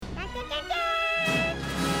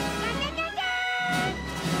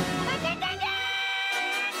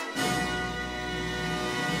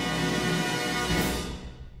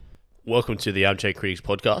Welcome to the Armchair Critics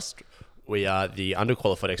podcast. We are the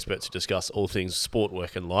underqualified experts who discuss all things sport,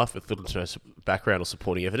 work and life with little to no background or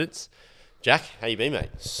supporting evidence. Jack, how you been, mate?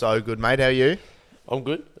 So good, mate. How are you? I'm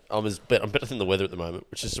good. I'm better than the weather at the moment,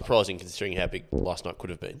 which is surprising considering how big last night could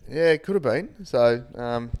have been. Yeah, it could have been.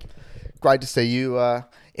 So, great to see you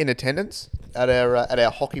in attendance at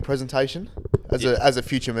our hockey presentation as a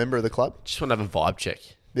future member of the club. Just want to have a vibe check.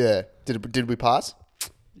 Yeah. Did we pass?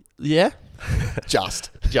 Yeah. Just.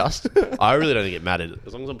 I really don't think it mattered.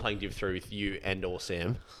 As long as I'm playing Div 3 with you and or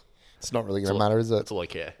Sam. It's not really going to matter, is it? That's all I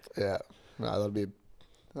care. Yeah. No,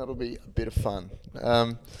 that'll be a bit of fun.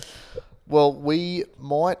 Well, we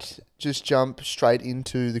might just jump straight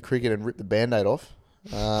into the cricket and rip the Band-Aid off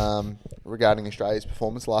regarding Australia's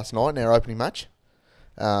performance last night in our opening match,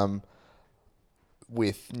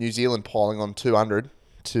 with New Zealand piling on 200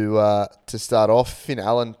 to start off. Finn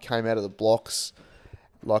Allen came out of the blocks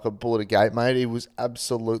like a bull at a gate, mate. He was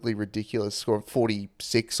absolutely ridiculous, scoring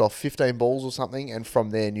 46 off 15 balls or something, and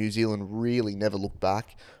from there, New Zealand really never looked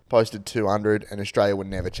back, posted 200, and Australia were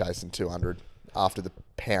never chasing 200 after the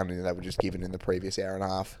pounding they were just given in the previous hour and a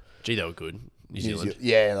half. Gee, they were good, New Zealand.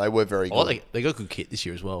 Yeah, they were very good. They got good kit this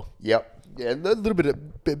year as well. Yep. Yeah, a little bit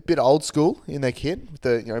of old school in their kit, with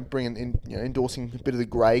the bringing in endorsing a bit of the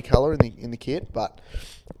grey colour in the kit, but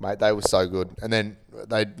mate, they were so good. And then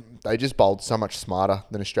they just bowled so much smarter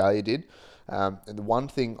than Australia did. And the one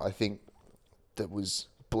thing I think that was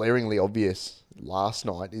blaringly obvious last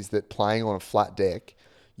night is that playing on a flat deck,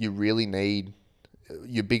 you really need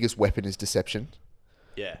your biggest weapon is deception.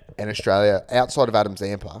 Yeah. And Australia, outside of Adam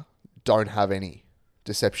Zampa, don't have any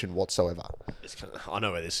deception whatsoever. I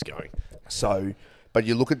know where this is going. So, but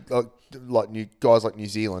you look at guys like New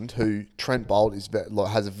Zealand, who Trent Boult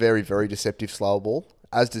has a very, very deceptive slower ball,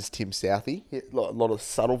 as does Tim Southey. A lot of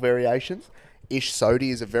subtle variations. Ish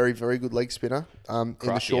Sodhi is a very, very good leg spinner in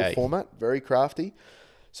the short format. Very crafty.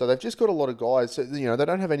 So they've just got a lot of guys. So, they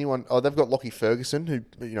don't have anyone. Oh, they've got Lockie Ferguson, who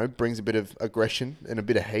brings a bit of aggression and a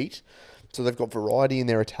bit of heat. So they've got variety in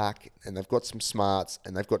their attack, and they've got some smarts,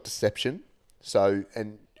 and they've got deception. So,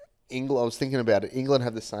 and England, I was thinking about it. England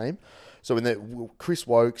have the same. So Chris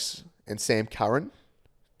Wokes and Sam Curran,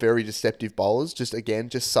 very deceptive bowlers. Just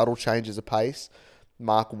subtle changes of pace.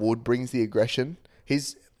 Mark Wood brings the aggression.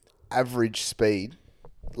 His average speed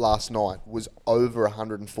last night was over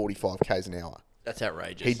 145 k's an hour. That's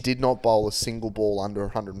outrageous. He did not bowl a single ball under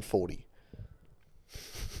 140.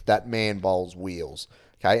 That man bowls wheels.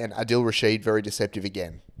 Okay, and Adil Rashid, very deceptive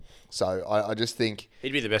again. So I just think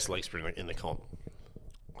he'd be the best leg spinner in the comp.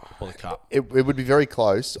 Or the cup. It would be very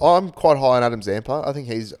close. I'm quite high on Adam Zampa. I think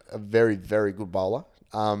he's a very, very good bowler.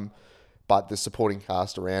 But the supporting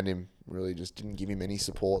cast around him really just didn't give him any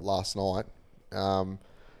support last night.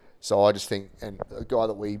 So I just think, and a guy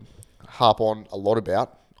that we harp on a lot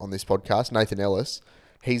about on this podcast, Nathan Ellis,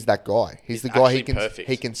 he's that guy. He's the guy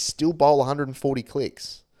he can still bowl 140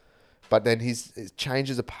 clicks, but then his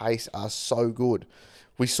changes of pace are so good.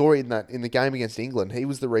 We saw it in the game against England. He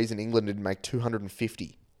was the reason England didn't make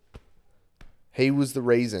 250. He was the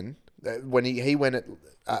reason that when he went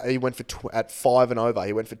at 5 and over.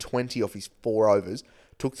 He went for 20 off his 4 overs,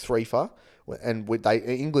 took 3 for, and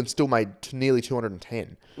England still made nearly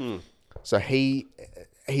 210. So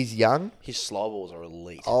he's young. His slow balls are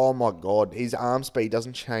elite. Oh my God, his arm speed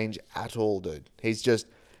doesn't change at all, dude.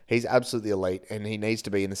 He's absolutely elite, and he needs to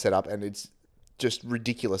be in the setup. And it's just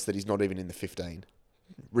ridiculous that he's not even in the 15.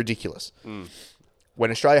 Ridiculous. When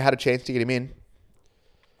Australia had a chance to get him in,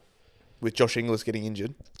 with Josh Inglis getting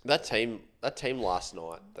injured. That team last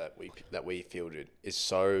night that we fielded is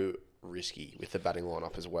so risky with the batting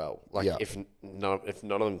lineup as well. Like if none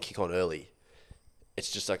of them kick on early,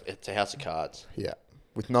 it's just like it's a house of cards. Yeah,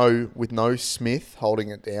 with no Smith holding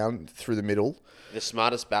it down through the middle. The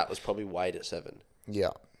smartest bat was probably Wade at 7.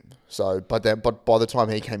 Yeah. So, but by the time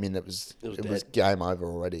he came in, it was game over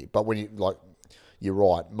already. But when you're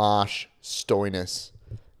right, Marsh, Stoinis,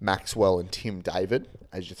 Maxwell and Tim David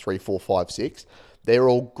as your 3, 4, 5, 6. They're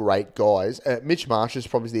all great guys. Mitch Marsh is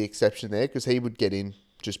probably the exception there because he would get in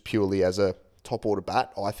just purely as a top order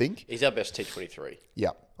bat, I think. He's our best T23. Yeah,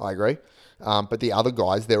 I agree. But the other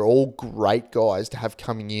guys, they're all great guys to have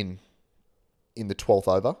coming in the 12th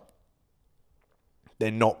over.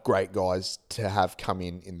 They're not great guys to have come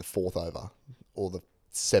in the 4th over or the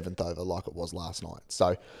 7th over like it was last night.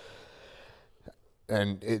 So,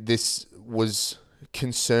 this was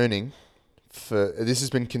concerning. This has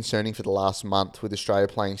been concerning for the last month with Australia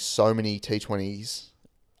playing so many T20s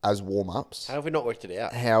as warm-ups. How have we not worked it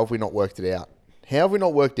out? How have we not worked it out? How have we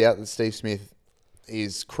not worked out that Steve Smith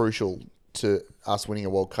is crucial to us winning a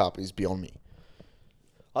World Cup is beyond me.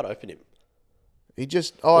 I'd open him. He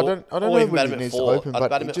just, I don't know even bat whether him he at needs to 4. open, I'd but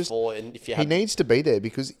bat him he at just 4, and if you he had needs to be there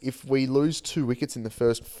because if we lose 2 wickets in the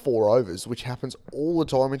first 4 overs, which happens all the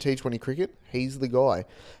time in T20 cricket, he's the guy.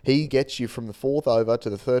 He gets you from the 4th over to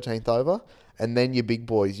the 13th over, and then your big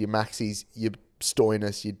boys, your Maxis, your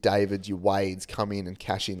Stoinis, your Davids, your Wades come in and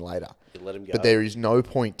cash in later. you let him go. But there is no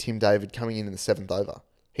point Tim David coming in the 7th over.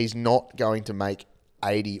 He's not going to make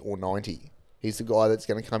 80 or 90. He's the guy that's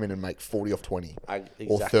going to come in and make 40 off 20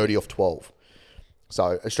 or 30 off 12.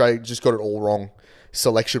 So Australia just got it all wrong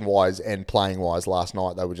selection-wise and playing-wise last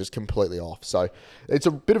night. They were just completely off. So it's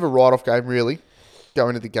a bit of a write-off game, really,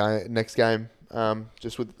 going into the next game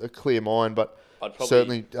just with a clear mind. But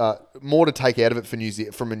certainly more to take out of it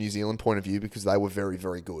from a New Zealand point of view because they were very,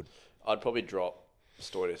 very good. I'd probably drop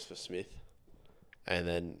Stoinis for Smith, and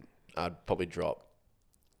then I'd probably drop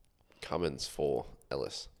Cummins for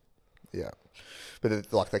Ellis. Yeah. But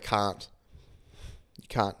they can't... You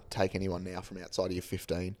can't take anyone now from outside of your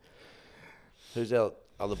 15. Who's our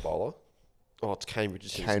other bowler? Oh, it's Kane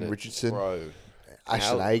Richardson. Richardson. Bro.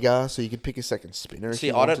 Ashton Agar, so you could pick a second spinner.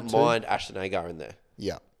 See, I don't mind Ashton Agar in there.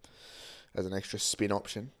 Yeah. As an extra spin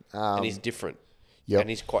option. And he's different. Yeah. And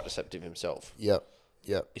he's quite deceptive himself. Yep.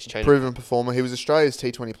 He's changed. Proven performer. He was Australia's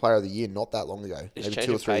T20 Player of the Year not that long ago. He's maybe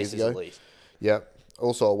 2 or 3 years ago. At least. Yeah.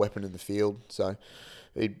 Also a weapon in the field. So...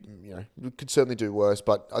 He, could certainly do worse,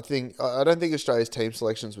 but I don't think Australia's team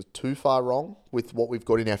selections was too far wrong with what we've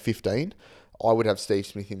got in our 15. I would have Steve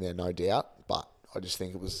Smith in there, no doubt, but I just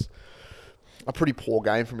think it was a pretty poor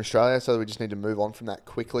game from Australia, so we just need to move on from that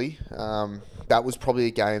quickly. That was probably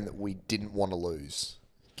a game that we didn't want to lose,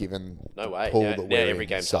 given the pool now, that we're every in.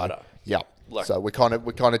 game's so, harder. Yeah, so we're kind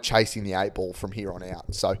of chasing the 8 ball from here on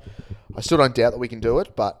out. So I still don't doubt that we can do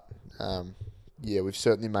it, but we've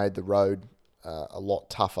certainly made the road a lot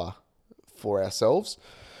tougher for ourselves.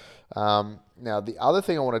 Now, the other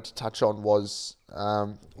thing I wanted to touch on was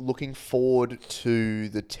looking forward to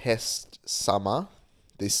the test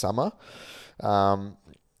this summer. In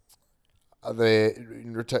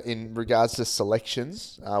regards to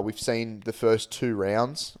selections, we've seen the first 2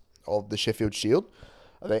 rounds of the Sheffield Shield.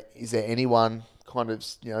 Is there anyone kind of,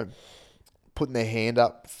 putting their hand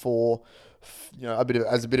up for a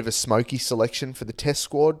bit of a smoky selection for the test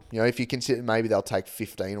squad? If you consider maybe they'll take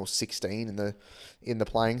 15 or 16 in the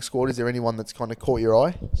playing squad, is there anyone that's kind of caught your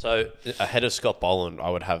eye? So ahead of Scott Boland, I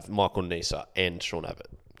would have Michael Neser and Sean Abbott,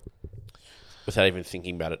 without even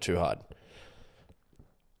thinking about it too hard.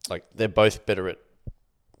 Like, they're both better at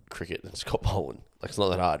cricket than Scott Boland. Like, it's not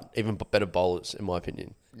that hard. Even better bowlers, in my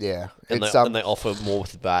opinion. Yeah, and they offer more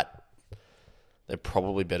with the bat. They're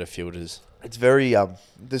probably better fielders. It's very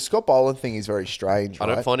the Scott Boland thing is very strange. I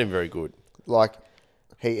don't find him very good. Like,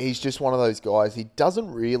 he's just one of those guys. He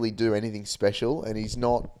doesn't really do anything special, and he's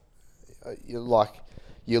not. You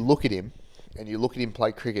look at him, and you look at him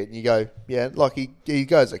play cricket, and you go, yeah, like he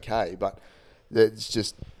goes okay, but it's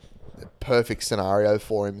just a perfect scenario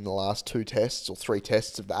for him in the last 2 tests or 3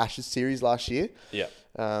 tests of the Ashes series last year. Yeah.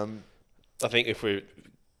 I think if we're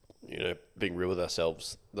being real with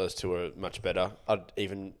ourselves, those 2 are much better. I'd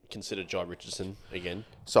even consider Jai Richardson again.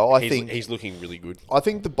 So I think he's looking really good. I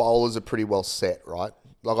think the bowlers are pretty well set, right?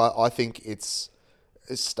 Like I think it's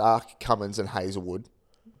Stark, Cummins, and Hazelwood,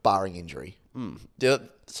 barring injury.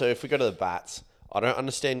 So if we go to the bats, I don't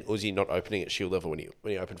understand Uzi not opening at Shield level when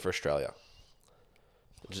he opened for Australia.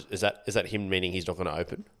 Is that him meaning he's not going to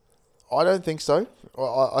open? I don't think so.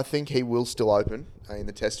 I think he will still open in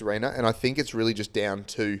the test arena, and I think it's really just down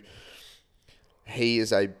to he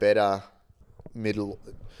is a better middle.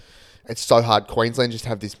 It's so hard. Queensland just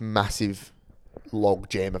have this massive log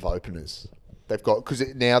jam of openers. They've got, because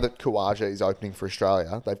now that Khawaja is opening for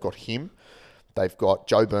Australia, they've got him, they've got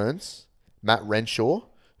Joe Burns, Matt Renshaw,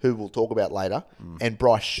 who we'll talk about later, and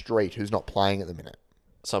Bryce Street, who's not playing at the minute.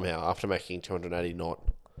 Somehow, after making 280 not.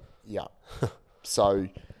 Yeah. So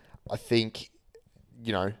I think,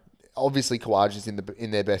 obviously Khawaja's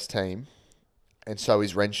in their best team, and so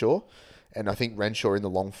is Renshaw. And I think Renshaw in the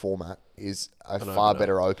long format is a far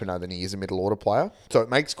better opener than he is a middle order player. So it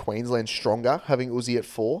makes Queensland stronger having Uzi at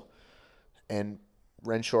 4 and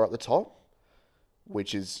Renshaw at the top,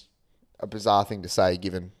 which is a bizarre thing to say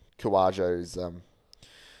given Khawaja is,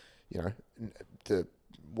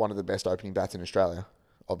 one of the best opening bats in Australia,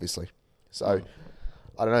 obviously. So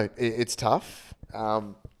I don't know. It's tough.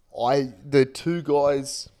 The 2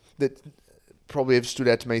 guys that probably have stood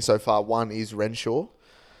out to me so far, one is Renshaw.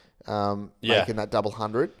 Making that double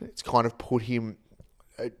 100. It's kind of put him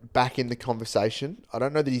back in the conversation. I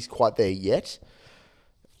don't know that he's quite there yet,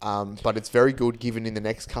 but it's very good given in the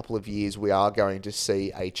next couple of years we are going to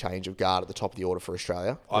see a change of guard at the top of the order for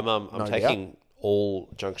Australia. I'm taking all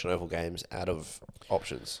Junction Oval games out of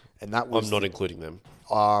options. And that was I'm not including them.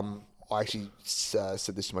 I actually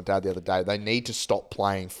said this to my dad the other day. They need to stop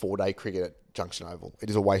playing 4-day cricket at Junction Oval. It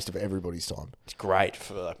is a waste of everybody's time. It's great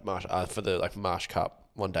for like Marsh Cup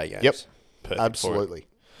 1-day games. Yep, Perfect. absolutely.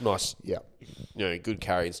 Nice. Yeah, Good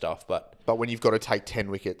carry and stuff, but when you've got to take 10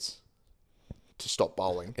 wickets to stop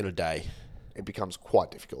bowling in a day, it becomes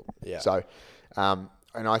quite difficult. Yeah. So, and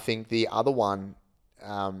I think the other one,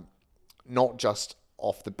 not just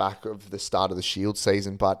off the back of the start of the Shield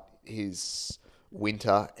season, but his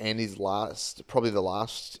winter and his probably the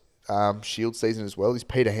last Shield season as well, is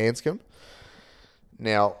Peter Hanscom.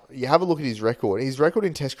 Now, you have a look at his record. His record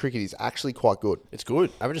in Test cricket is actually quite good. It's good.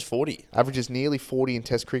 Averages 40. Averages nearly 40 in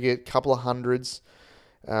Test cricket, couple of hundreds.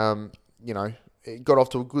 It got off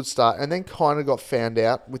to a good start and then kind of got found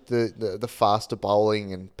out with the faster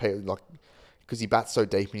bowling and because he bats so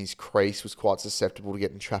deep in his crease, was quite susceptible to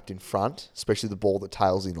getting trapped in front, especially the ball that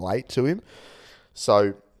tails in late to him.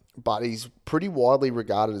 So, but he's pretty widely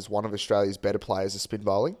regarded as one of Australia's better players of spin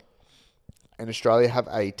bowling. And Australia have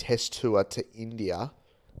a Test tour to India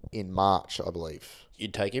in March, I believe.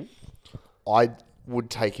 You'd take him? I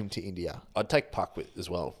would take him to India. I'd take Puck with as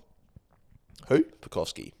well. Who?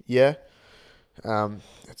 Pekoski. Yeah.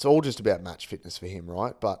 It's all just about match fitness for him,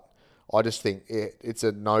 right? But I just think it's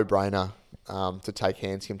a no-brainer to take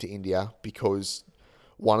Hanscom to India because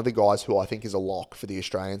one of the guys who I think is a lock for the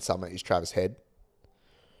Australian summer is Travis Head.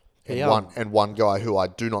 And one guy who I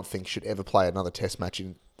do not think should ever play another Test match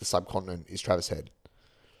in the subcontinent is Travis Head.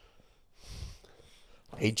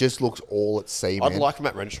 He just looks all at sea, man. I'd like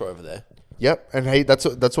Matt Renshaw over there. Yep, and that's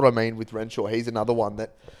what I mean with Renshaw. He's another one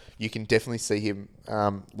that you can definitely see him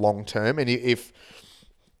long term. And if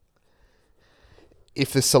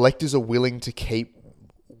the selectors are willing to keep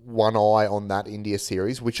one eye on that India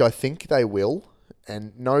series, which I think they will,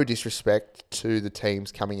 and no disrespect to the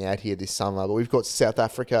teams coming out here this summer, but we've got South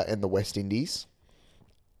Africa and the West Indies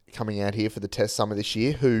coming out here for the Test summer this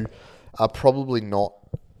year, who are probably not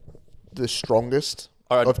the strongest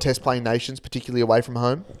of Test playing nations, particularly away from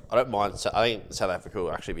home. I don't mind. I think South Africa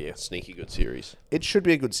will actually be a sneaky good series. It should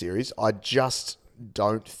be a good series. I just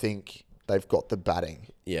don't think they've got the batting.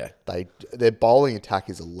 Yeah. Their bowling attack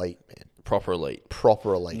is elite, man. Proper elite.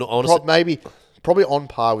 No, honestly, probably on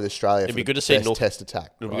par with Australia for the best Test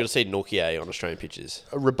attack. It'd be good to see Nortje on Australian pitches.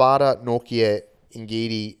 Rabada, Nortje,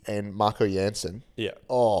 Ngidi, and Marco Jansen. Yeah.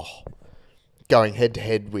 Oh, going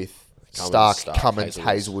head-to-head with Stark, Cummins,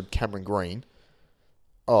 Hazelwood, Cameron Green.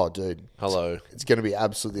 Oh, dude. Hello. It's going to be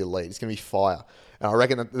absolutely elite. It's going to be fire. And I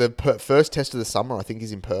reckon that the first Test of the summer, I think,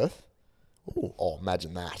 is in Perth. Ooh. Oh,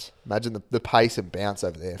 imagine that. Imagine the pace and bounce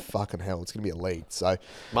over there. Fucking hell. It's going to be elite. So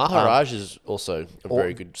Maharaj is also a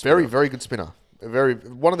very good spinner. Very, very good spinner.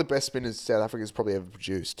 One of the best spinners South Africa's probably ever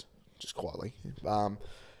produced, just quietly.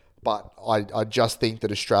 But I just think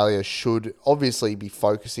that Australia should obviously be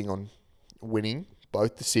focusing on winning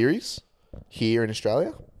both the series here in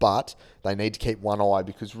Australia, but they need to keep one eye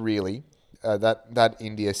because really that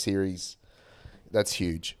India series, that's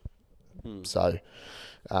huge. So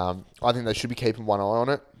I think they should be keeping one eye on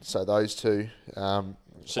it. So those two. I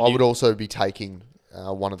would also be taking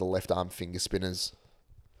one of the left arm finger spinners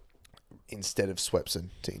instead of Swepson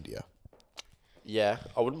to India. Yeah,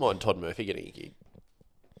 I wouldn't mind Todd Murphy getting a gig.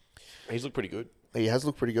 He's looked pretty good. He has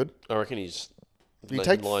looked pretty good. I reckon he's line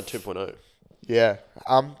 2.0. Yeah.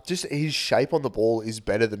 Just his shape on the ball is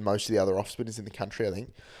better than most of the other off spinners in the country, I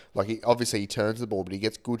think. Obviously he turns the ball, but he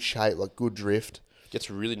gets good shape, good drift. Gets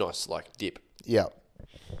a really nice dip. Yeah.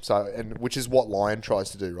 So, which is what Lyon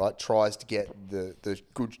tries to do, right? Tries to get the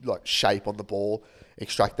good shape on the ball,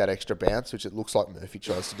 extract that extra bounce, which it looks like Murphy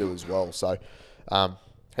tries to do as well. So,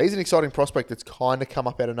 he's an exciting prospect that's kind of come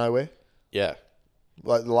up out of nowhere. Yeah.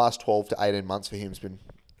 The last 12 to 18 months for him has been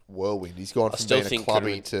whirlwind. He's gone from being a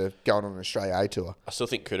clubby to going on an Australia A tour. I still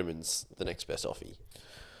think Kuderman's the next best offie.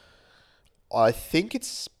 I think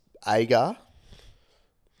it's Agar.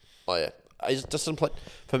 Oh, yeah. He just doesn't play.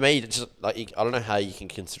 For me, it's just, I don't know how you can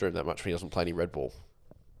consider him that much when he doesn't play any red ball.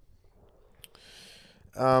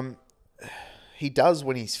 He does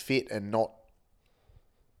when he's fit and not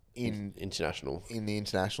in the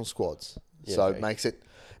international squads. Yeah, so it makes it.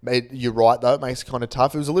 You're right though. It makes it kind of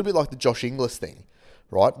tough. It was a little bit like the Josh Inglis thing,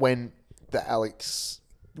 right? When Alex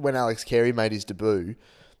Carey made his debut,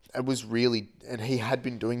 it was really, and he had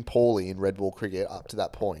been doing poorly in red ball cricket up to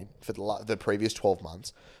that point for the previous 12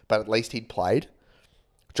 months, but at least he'd played.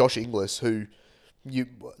 Josh Inglis, who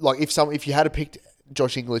if you had to pick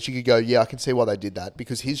Josh Inglis, you could go, yeah, I can see why they did that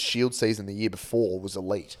because his Shield season the year before was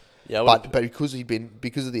elite. Yeah, but because of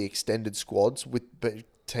the extended squads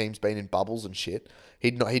teams been in bubbles and shit.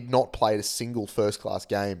 He'd not played a single first-class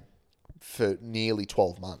game for nearly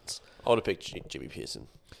 12 months. I would have picked Jimmy Pearson.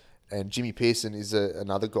 And Jimmy Pearson is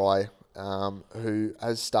another guy who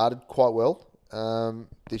has started quite well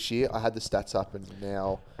this year. I had the stats up, and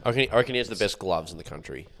now I reckon he has the best gloves in the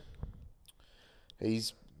country.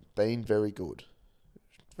 he's been very good.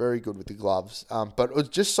 Very good with the gloves. But it was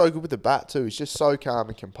just so good with the bat too. He's just so calm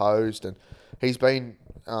and composed, and he's been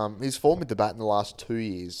his form with the bat in the last 2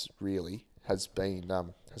 years really has been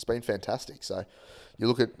fantastic. So you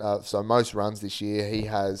look at most runs this year, he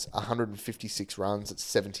has 156 runs at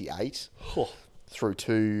 78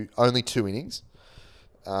 through only two innings.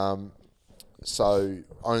 So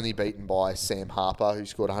only beaten by Sam Harper, who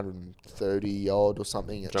scored 130 odd or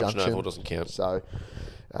something at Junction. Oval doesn't count. So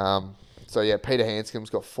yeah, Peter Hanscom's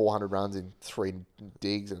got 400 runs in 3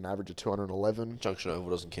 digs at an average of 211. Junction Oval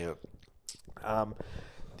doesn't count.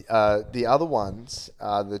 The other ones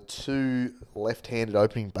are the 2 left-handed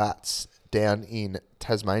opening bats down in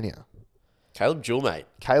Tasmania. Caleb Jewell, mate.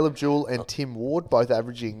 Caleb Jewell and Tim Ward, both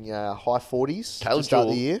averaging high 40s to start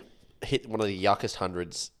the year. Hit one of the yuckest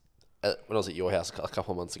hundreds when I was at your house a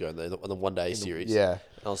couple of months ago in the one-day series. Yeah.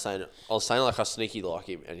 And I was saying like how sneaky like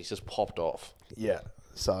him, and he's just popped off. Yeah.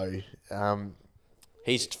 So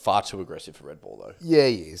he's far too aggressive for red ball, though. yeah,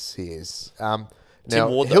 he is. Now Tim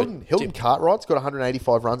Ward, Hilton Cartwright's got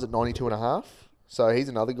 185 runs at 92.5. So he's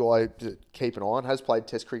another guy to keep an eye on. Has played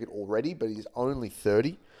Test cricket already, but he's only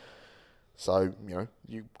 30. So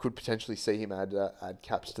you could potentially see him add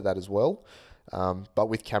caps to that as well. But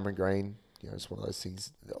with Cameron Green, it's one of those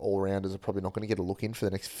things. All-rounders are probably not going to get a look in for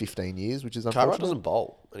the next 15 years, which is unfortunate. Cartwright doesn't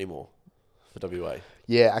bowl anymore for WA.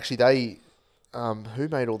 Yeah, actually, they who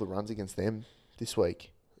made all the runs against them this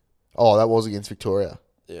week? Oh, that was against Victoria.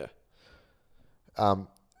 Yeah.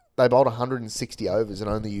 They bowled 160 overs and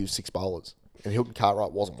only used 6 bowlers, and Hilton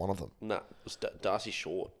Cartwright wasn't one of them. No, it was Darcy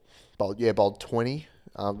Short. Bowled 20.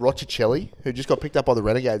 Roccicelli, who just got picked up by the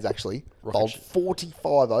Renegades, actually, bowled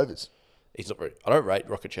 45 overs. He's not very. I don't rate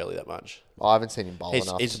Roccicelli that much. I haven't seen him bowl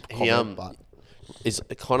enough. But is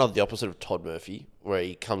kind of the opposite of Todd Murphy, where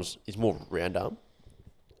he's more round arm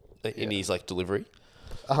in his like delivery.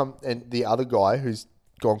 And the other guy who's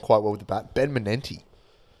gone quite well with the bat, Ben Menenti.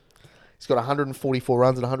 He's got 144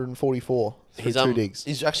 runs and 144 through 2 digs.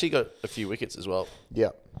 He's actually got a few wickets as well. Yeah.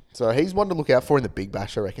 So he's one to look out for in the Big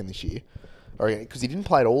Bash, I reckon, this year. Because he didn't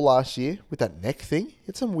play at all last year with that neck thing. He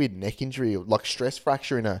had some weird neck injury, like stress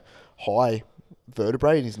fracture in a high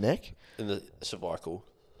vertebrae in his neck. In the cervical.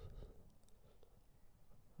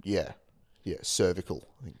 Yeah. Yeah, cervical,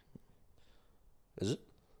 I think. Is it?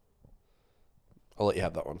 I'll let you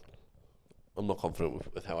have that one. I'm not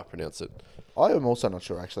confident with how I pronounce it. I am also not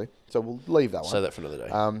sure, actually. So we'll leave that one. Say that for another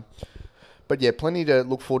day. But yeah, plenty to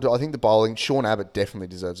look forward to. I think the bowling, Sean Abbott definitely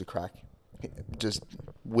deserves a crack. Just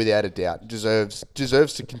without a doubt. Deserves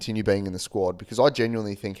to continue being in the squad, because I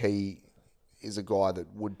genuinely think he is a guy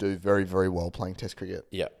that would do very, very well playing Test cricket.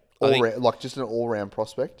 Yeah. Just an all-round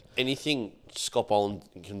prospect. Anything Scott Boland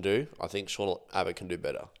can do, I think Sean Abbott can do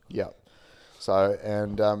better. Yeah. So,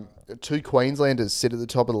 and 2 Queenslanders sit at the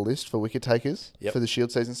top of the list for wicket takers for the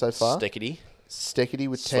Shield season so far. Steckity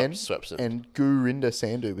with 10. Swepson. And Gurinder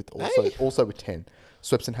Sandhu with also with 10.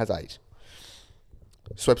 Swepson has 8.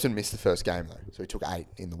 Swepson missed the first game, though, so he took 8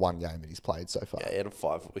 in the one game that he's played so far. Yeah, he had a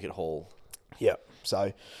 5-wicket haul. Yeah.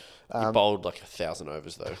 So he bowled like 1,000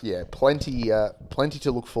 overs, though. Yeah, plenty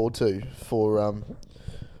to look forward to for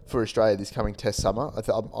Australia this coming Test summer.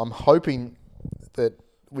 I'm hoping that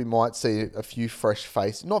we might see a few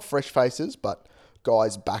not fresh faces, but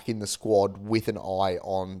guys back in the squad with an eye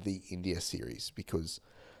on the India series, because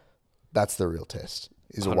that's the real test,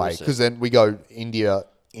 is away. Because then we go India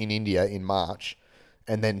in March,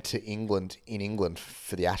 and then to England in England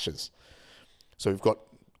for the Ashes. So we've got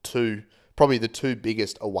probably the 2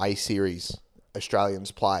 biggest away series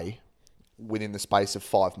Australians play within the space of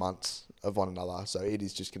 5 months of one another. So it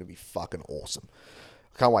is just going to be fucking awesome.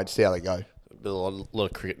 I can't wait to see how they go. A lot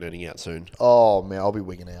of cricket nerding out soon. Oh, man, I'll be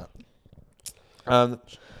wigging out.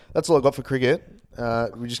 That's all I got for cricket.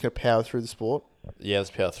 We're just going to power through the sport. Yeah, let's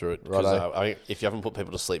power through it. Because if you haven't put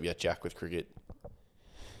people to sleep yet, Jack, with cricket.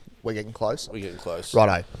 We're getting close.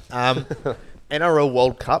 Righto. NRL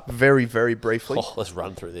World Cup, very, very briefly. Oh, let's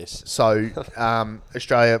run through this. So,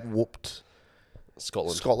 Australia whooped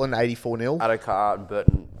Scotland 84-0. Adokar and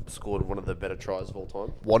Burton scored one of the better tries of all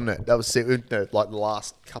time. Wasn't it? That was like the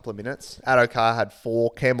last couple of minutes. Adokar had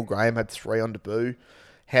 4. Campbell Graham had 3 on debut.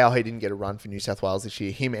 How he didn't get a run for New South Wales this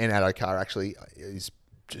year, him and Adokar actually, is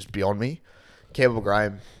just beyond me. Campbell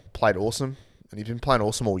Graham played awesome, and he's been playing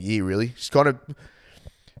awesome all year, really. Just kind of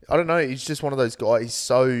I don't know. He's just one of those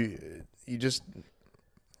guys.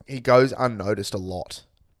 He goes unnoticed a lot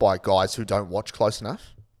by guys who don't watch close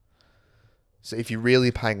enough. So if you're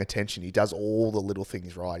really paying attention, he does all the little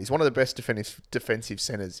things right. He's one of the best defensive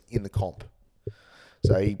centers in the comp.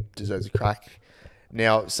 So he deserves a crack.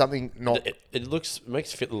 Now, something not... It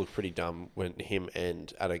makes Fittler look pretty dumb when him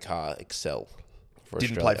and Adokar excel for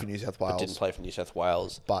Didn't Australia. play for New South Wales. Didn't play for New South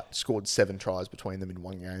Wales. But scored 7 tries between them in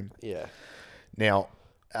one game. Yeah. Now...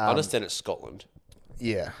 I understand it's Scotland.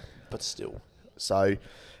 Yeah. But still. So,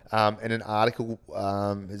 and an article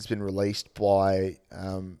has been released by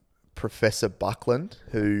Professor Buckland,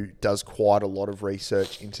 who does quite a lot of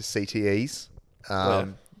research into CTEs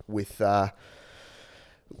with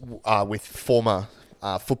former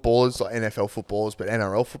footballers, like NFL footballers, but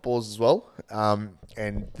NRL footballers as well.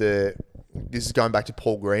 This is going back to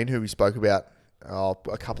Paul Green, who we spoke about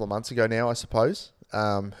a couple of months ago now, I suppose,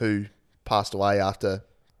 who passed away after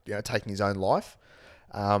taking his own life.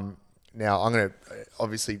 Now, I'm going to,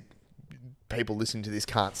 obviously, people listening to this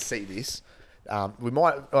can't see this. I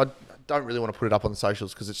don't really want to put it up on the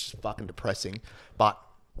socials because it's just fucking depressing, but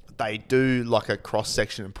they do like a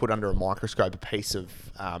cross-section and put under a microscope a piece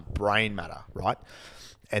of brain matter, right?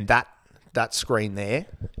 And that screen there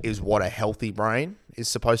is what a healthy brain is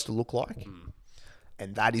supposed to look like.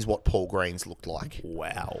 And that is what Paul Green's looked like.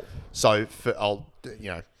 Wow. So,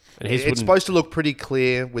 it's supposed to look pretty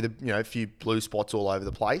clear with a few blue spots all over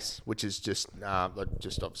the place, which is just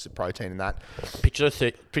obviously protein in that. Picture a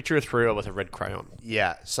 3-year-old with a red crayon.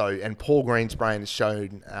 Yeah. So, and Paul Green's brain has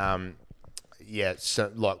shown,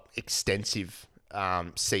 extensive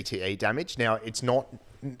CTE damage. Now, it's not.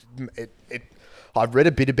 I've read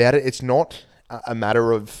a bit about it. It's not a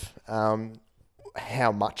matter of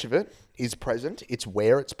how much of it is present. It's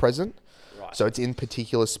where it's present. Right. So it's in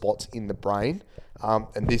particular spots in the brain.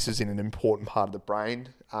 And this is in an important part of the brain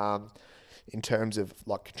in terms of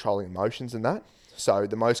like controlling emotions and that. So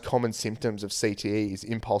the most common symptoms of CTE is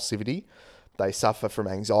impulsivity. They suffer from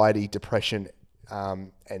anxiety, depression,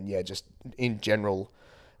 and just in general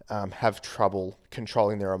have trouble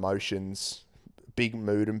controlling their emotions, big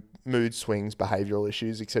mood swings, behavioural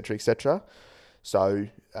issues, etc., etc. So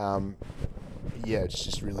it's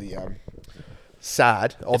just really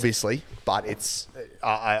sad, obviously, but it's.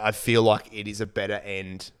 I feel like it is a better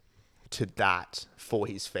end to that for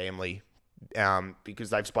his family, because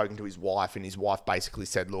they've spoken to his wife, and his wife basically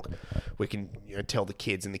said, "Look, we can tell the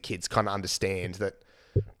kids, and the kids kind of understand that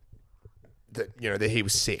he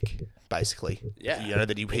was sick, basically. Yeah,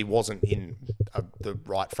 that he wasn't in the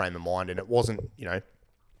right frame of mind, and it wasn't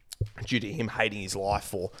due to him hating his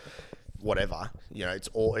life or whatever.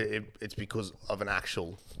 It's because of an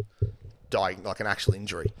actual." Dying like an actual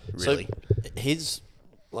injury, really. So his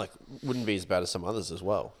wouldn't be as bad as some others as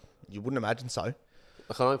well. You wouldn't imagine so.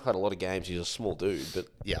 I know he played a lot of games. He's a small dude, but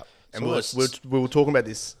yeah. And we were talking about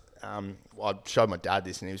this. I showed my dad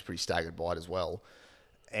this, and he was pretty staggered by it as well.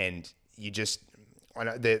 And I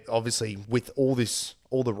know that obviously with all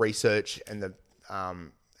the research and the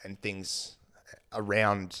and things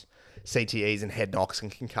around CTEs and head knocks and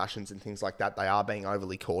concussions and things like that, they are being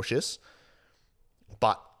overly cautious,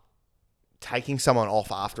 but taking someone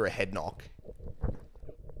off after a head knock,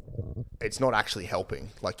 it's not actually helping.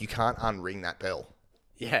 Like, you can't unring that bell.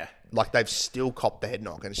 Yeah. Like, they've still copped the head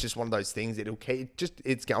knock, and it's just one of those things that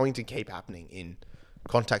it's going to keep happening in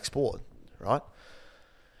contact sport, right?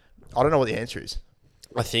 I don't know what the answer is.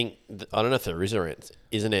 I don't know if there is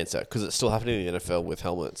an answer, because it's still happening in the NFL with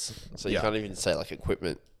helmets. So you can't even say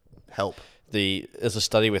equipment help. There's a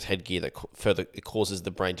study with headgear that it causes the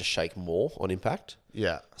brain to shake more on impact.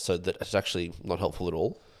 Yeah. So that it's actually not helpful at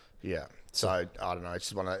all. Yeah. So I don't know.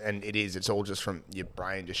 It's all just from your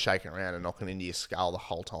brain just shaking around and knocking into your skull the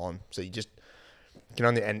whole time. So you can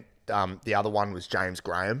only, and the other one was James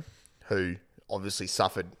Graham, who obviously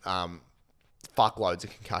suffered fuckloads of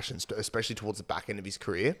concussions, especially towards the back end of his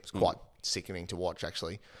career. It's quite sickening to watch,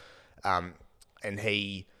 actually. And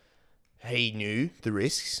he knew the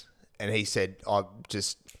risks. And he said,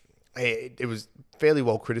 it was fairly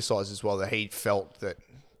well criticised as well that he felt that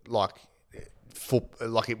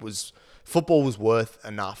football was worth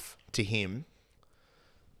enough to him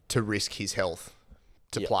to risk his health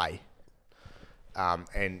to play.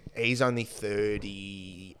 And he's only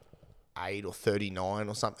 38 or 39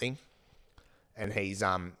 or something. And he's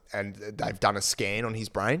and they've done a scan on his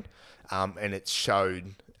brain, and it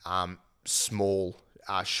showed small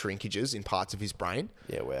shrinkages in parts of his brain.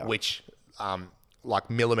 Yeah, wow. Which,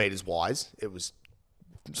 millimeters wise, it was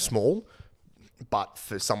small, but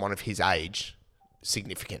for someone of his age,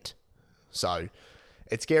 significant. So,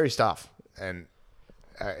 it's scary stuff. And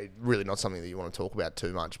Really not something that you want to talk about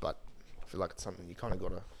too much, but I feel like it's something you kind of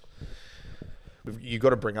got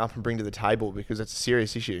to bring up and bring to the table because it's a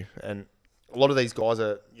serious issue. And a lot of these guys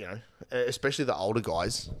are, especially the older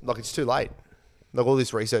guys, like it's too late. Like all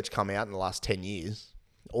this research come out in the last 10 years.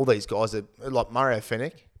 All these guys are like Mario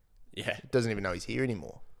Fenech. Yeah. Doesn't even know he's here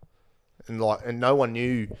anymore. And no one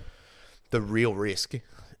knew the real risk.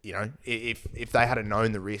 If they had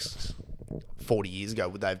known the risks 40 years ago,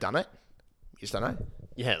 would they have done it? You just don't know.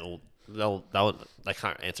 Yeah, they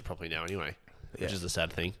can't answer properly now anyway, which is the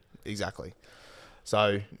sad thing. Exactly.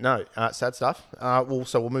 So, no, sad stuff.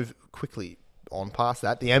 So we'll move quickly on past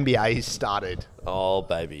that. The NBA has started. Oh,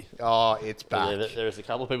 baby. Oh, it's back. Yeah, there's a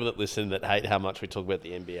couple of people that listen that hate how much we talk about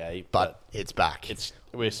the NBA. But it's back.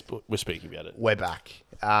 We're speaking about it. We're back.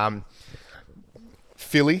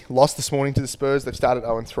 Philly lost this morning to the Spurs. They've started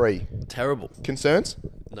 0-3. Terrible. Concerns?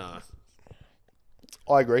 No.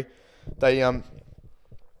 I agree. They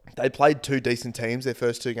played two decent teams their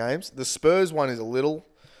first two games. The Spurs one is a little,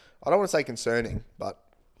 I don't want to say concerning, but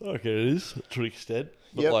okay, it is to an extent.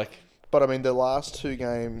 But yep. But I mean, the last two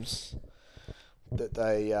games that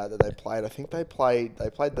they played, I think they played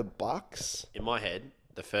the Bucks. In my head,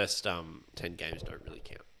 the first 10 games don't really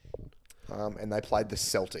count. And they played the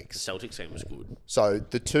Celtics. The Celtics game was good. So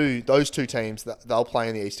those two teams, they'll play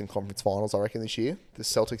in the Eastern Conference Finals, I reckon, this year. The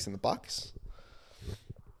Celtics and the Bucks.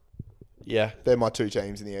 Yeah. They're my two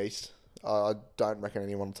teams in the East. I don't reckon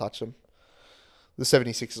anyone will touch them. The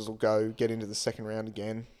 76ers will get into the second round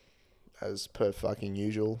again, as per fucking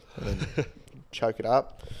usual, and then choke it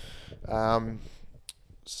up.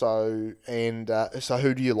 So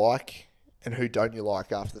who do you like and who don't you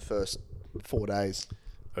like after the first 4 days?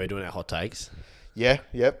 Are we doing our hot takes? Yeah,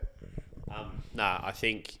 yep. I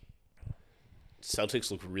think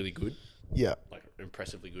Celtics look really good. Yeah. Like,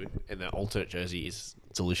 impressively good. And their alternate jersey is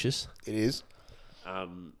delicious. It is.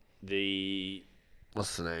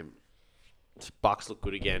 What's the name? Bucks look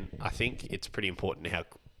good again. I think it's pretty important how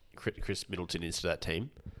Chris Middleton is to that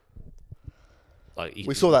team. Like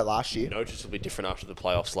we saw that last year. Noticeably different after the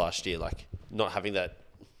playoffs last year. Like, not having that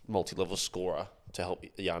multi-level scorer to help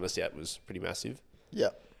Giannis out was pretty massive.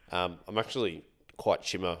 Yeah. I'm actually quite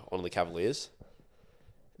shimmer on the Cavaliers.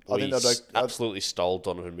 I think they'll absolutely stole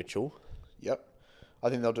Donovan Mitchell. Yep. I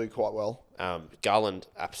think they'll do quite well. Garland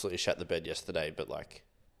absolutely shat the bed yesterday, but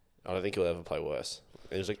I don't think he'll ever play worse.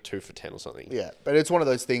 It was 2 for 10 or something. Yeah, but it's one of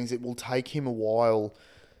those things. It will take him a while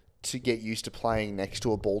to get used to playing next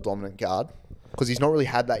to a ball-dominant guard because he's not really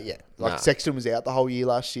had that yet. Sexton was out the whole year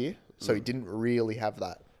last year, so he didn't really have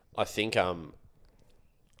that. I think I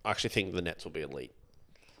actually think the Nets will be elite.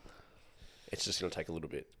 It's just going to take a little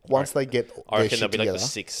bit. Once they get I reckon they'll be together, the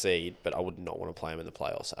 6th seed, but I would not want to play them in the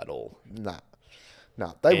playoffs at all. Nah.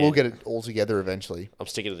 They will get it all together eventually. I'm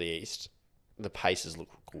sticking to the East. The Pacers look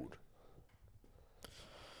good.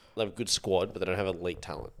 They have a good squad, but they don't have elite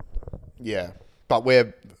talent. Yeah. But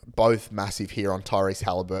we're both massive here on Tyrese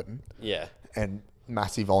Halliburton. Yeah. And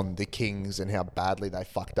massive on the Kings and how badly they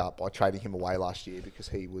fucked up by trading him away last year because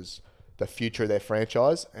he was the future of their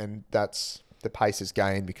franchise, and that's the Pacers'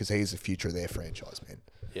 gain because he's the future of their franchise, man.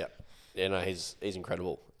 Yeah. Yeah, no, he's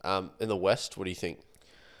incredible. In the West, what do you think?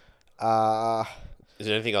 Is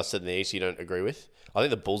there anything I said in the East you don't agree with? I think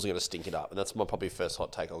the Bulls are going to stink it up, and that's my probably first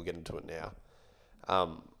hot take. I'll get into it now.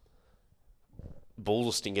 Bulls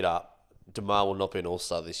will stink it up. DeMar will not be an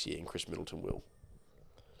all-star this year, and Chris Middleton will.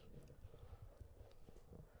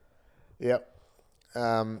 Yep.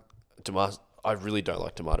 I really don't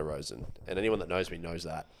like DeMar DeRozan, and anyone that knows me knows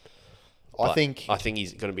that. I think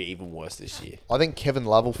he's going to be even worse this year. I think Kevin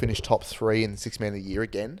Love will finish top 3 in the Sixth Man of the Year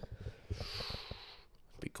again.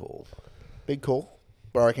 Big call.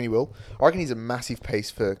 But I reckon he will. I reckon he's a massive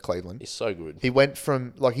piece for Cleveland. He's so good. He went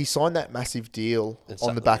from he signed that massive deal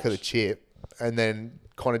on the back of the chip, and then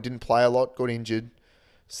kind of didn't play a lot, got injured,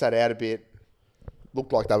 sat out a bit,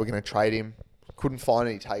 looked like they were going to trade him, couldn't find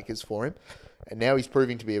any takers for him, and now he's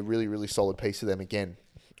proving to be a really, really solid piece of them again,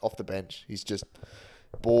 off the bench. He's just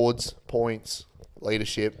boards, points,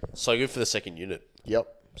 leadership. So good for the second unit.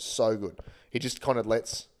 Yep, so good. He just kind of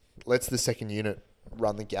lets the second unit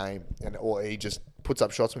run the game, or he just puts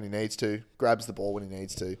up shots when he needs to, grabs the ball when he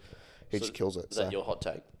needs to. He just kills it. Is that your hot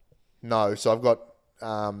take? No, so I've got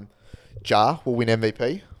Ja will win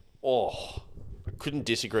MVP. Oh, I couldn't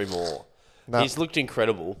disagree more. No. He's looked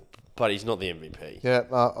incredible, but he's not the MVP. Yeah,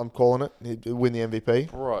 I'm calling it. He'll win the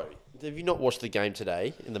MVP. Bro, have you not watched the game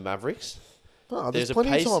today in the Mavericks? Oh, there's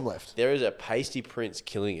plenty of time left. There is a pasty prince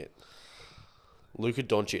killing it. Luka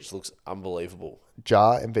Doncic looks unbelievable.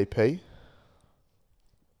 Ja MVP.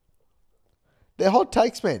 They're hot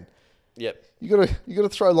takes, man. Yep. You gotta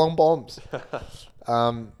throw long bombs.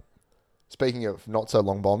 Speaking of not so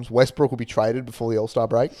long bombs, Westbrook will be traded before the All-Star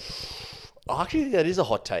break. I actually think that is a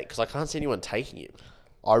hot take because I can't see anyone taking him.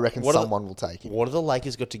 I reckon someone will take him. What have the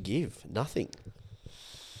Lakers got to give? Nothing.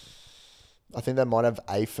 I think they might have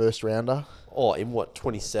a first rounder. Oh, in what,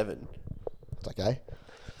 27? It's okay.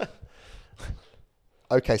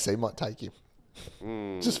 OKC might take him.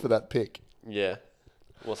 Just for that pick. Yeah.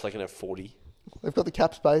 What's they can have 40? They've got the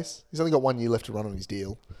cap space. He's only got 1 year left to run on his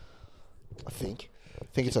deal. I think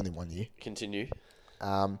it's only 1 year. Continue.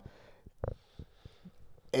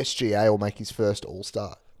 SGA will make his first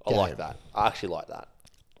All-Star I game. like that. I actually like that.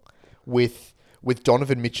 With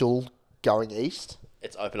Donovan Mitchell going east,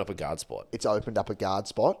 It's opened up a guard spot. it's opened up a guard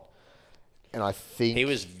spot. And I think... He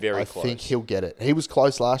was very close. I think he'll get it. He was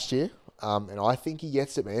close last year. And I think he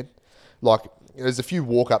gets it, man. Like, there's a few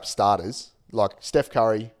walk-up starters. Like Steph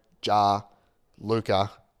Curry, Ja,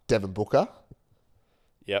 Luka, Devin Booker.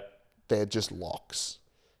 Yep. They're just locks.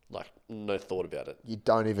 Like, no thought about it. You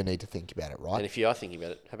don't even need to think about it, right? And if you are thinking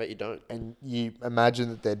about it, how about you don't? And you imagine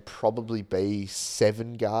that there'd probably be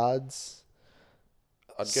 7 guards.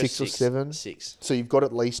 I'd go 6 or 7. 6. So you've got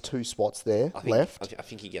at least 2 spots there left. I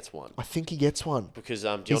think he gets one. I think he gets one. Because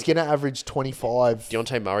He's going to average 25.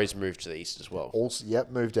 Deontay Murray's moved to the east as well. Also,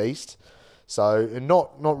 moved east. So and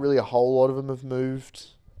not really a whole lot of them have moved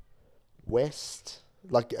west.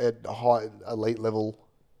 Like at high elite level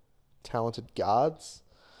talented guards.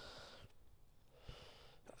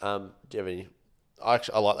 Do you have any?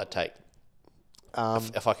 I like that take.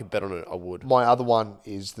 If I could bet on it, I would. My other one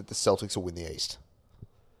is that the Celtics will win the East.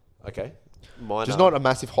 Okay. Mine It's not a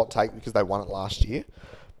massive hot take because they won it last year,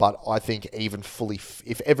 but I think even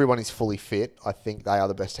if everyone is fully fit, I think they are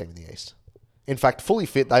the best team in the East. In fact, fully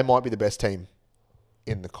fit, they might be the best team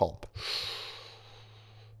in the comp.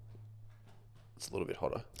 It's a little bit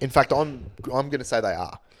hotter. In fact, I'm going to say they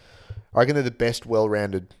are. I reckon they're the best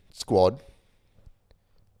well-rounded squad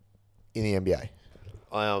in the NBA.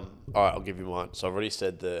 All right, I'll give you mine. So I've already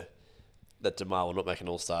said that DeMar will not make an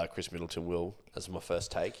All-Star. Chris Middleton will. That's my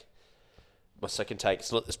first take. My second take,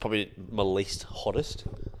 it's probably my least hottest,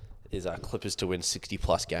 is Clippers to win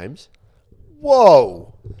 60-plus games.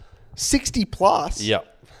 Whoa! 60 plus?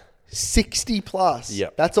 Yep. 60 plus?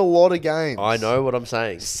 Yep. That's a lot of games. I know what I'm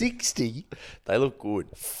saying. 60? They look good.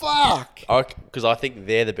 Fuck! Because I think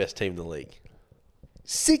they're the best team in the league.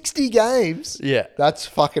 60 games? Yeah. That's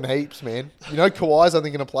fucking heaps, man. You know, Kawhi's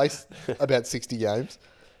only going to play about 60 games.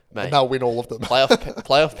 Mate, and they'll win all of them.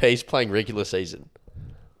 playoff P's playing regular season.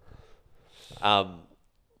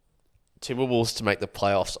 Timberwolves to make the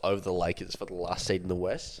playoffs over the Lakers for the last seed in the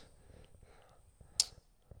West.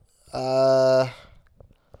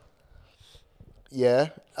 Yeah.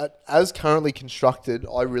 As currently constructed,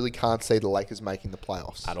 I really can't see the Lakers making the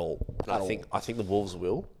playoffs. At all. I think the Wolves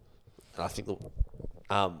will. And I think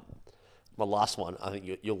my last one, I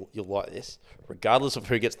think you'll like this. Regardless of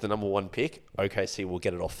who gets the number 1 pick, OKC will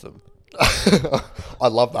get it off them. I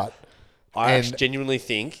love that. I actually genuinely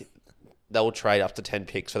think they will trade up to 10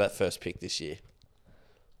 picks for that first pick this year.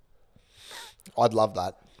 I'd love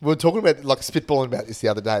that. We were talking about, like, spitballing about this the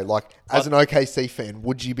other day. Like, as an OKC fan,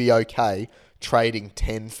 would you be okay trading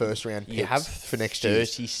 10 first-round picks You have for next year?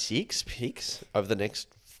 36 picks over the next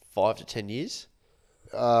 5 to 10 years?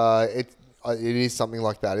 It is something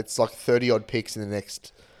like that. It's like 30-odd picks in the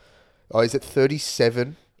next... Oh, is it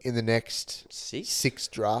 37 in the next 6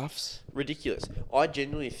 drafts? Ridiculous. I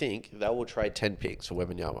genuinely think they will trade 10 picks for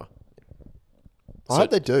Wembanyama. I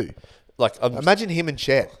hope they do. Like, Imagine him and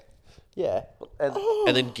Chet. Yeah.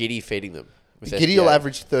 And then Giddy feeding them. Giddy will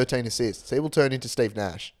average 13 assists. He will turn into Steve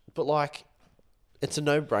Nash. But, like, it's a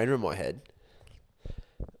no-brainer in my head.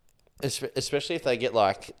 Especially if they get,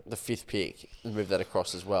 like, the 5th pick and move that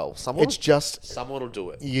across as well. Someone will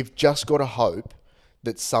do it. You've just got to hope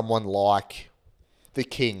that someone like the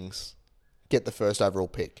Kings get the first overall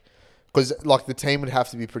pick. Because, like, the team would have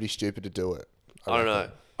to be pretty stupid to do it. I don't know.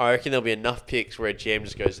 I reckon there'll be enough picks where a GM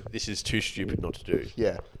just goes, this is too stupid not to do.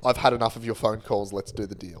 Yeah. I've had enough of your phone calls. Let's do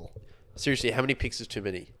the deal. Seriously, how many picks is too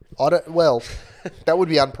many? Well, that would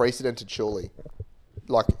be unprecedented, surely.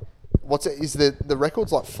 Like, what's it? Is the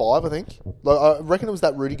record's like 5, I think? Like, I reckon it was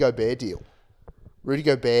that Rudy Gobert deal. Rudy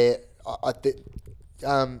Gobert,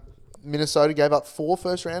 Minnesota gave up 4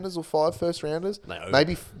 first-rounders or 5 first-rounders? No.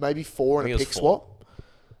 Maybe 4 and a pick 4. swap.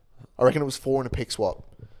 I reckon it was 4 and a pick swap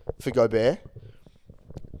for Gobert.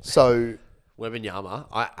 So... Wembanyama,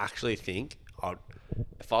 I actually think,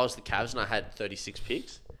 if I was the Cavs and I had 36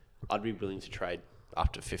 picks, I'd be willing to trade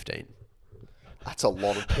up to 15. That's a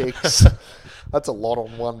lot of picks. That's a lot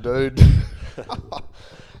on one dude.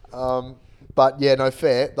 But yeah, no,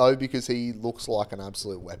 fair though, because he looks like an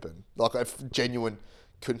absolute weapon. Like a genuine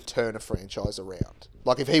could turn a franchise around.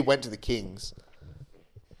 Like if he went to the Kings,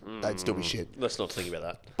 they'd still be shit. Let's not think about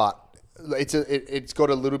that. But it's got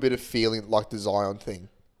a little bit of feeling like the Zion thing,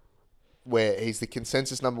 where he's the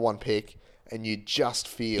consensus number one pick, and you just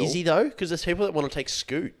feel. Is he though? Because there's people that want to take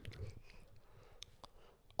Scoot.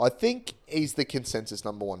 I think he's the consensus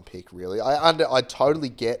number one pick. Really, I totally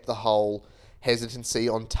get the whole hesitancy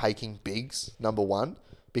on taking bigs number one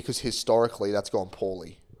because historically that's gone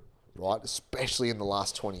poorly, right? Especially in the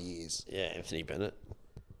last 20 years. Yeah, Anthony Bennett.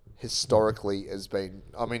 Historically has been.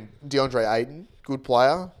 I mean, DeAndre Ayton, good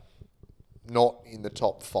player, not in the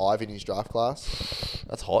top 5 in his draft class.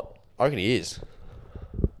 That's hot. I reckon he is.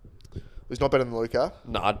 He's not better than Luka.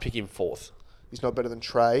 No, I'd pick him 4th. He's not better than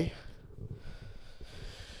Trey.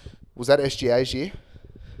 Was that SGA's year?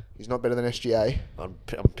 He's not better than SGA. I'm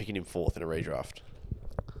picking him 4th in a redraft.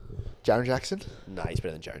 Jaren Jackson? No, he's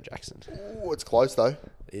better than Jaren Jackson. Ooh, it's close though.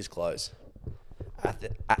 It is close.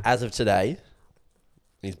 As of today,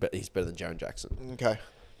 he's better than Jaren Jackson. Okay.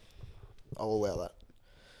 I'll allow that.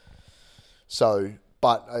 So,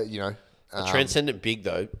 but, A transcendent big,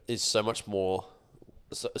 though, is so much more...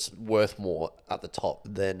 It's worth more at the top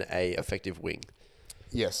than a effective wing.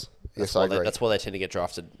 Yes. Yes, I agree. That's why they tend to get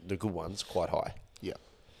drafted, the good ones, quite high. Yeah.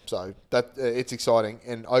 So, that it's exciting.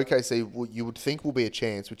 And OKC, you would think will be a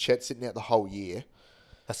chance with Chet sitting out the whole year.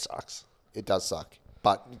 That sucks. It does suck.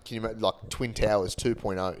 But can you imagine, like, Twin Towers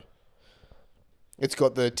 2.0? It's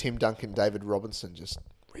got the Tim Duncan, David Robinson just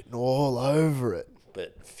written all over it.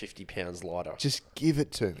 But 50 pounds lighter. Just give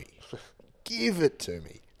it to me. Give it to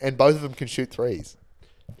me. And both of them can shoot threes.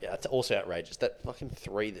 Yeah, it's also outrageous. That fucking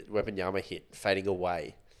 3 that Wembanyama hit, fading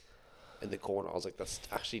away in the corner. I was like, that's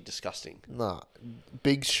actually disgusting. Nah.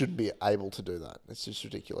 Bigs shouldn't be able to do that. It's just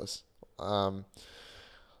ridiculous.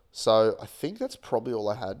 So I think that's probably all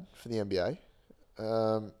I had for the NBA.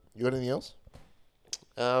 You got anything else?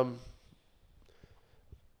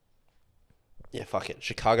 Yeah, fuck it.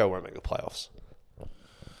 Chicago won't make the playoffs.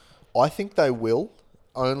 I think they will,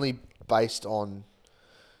 only based on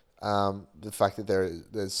the fact that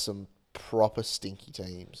there's some proper stinky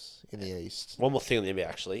teams in the East. One more thing on the NBA,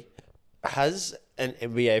 actually. Has an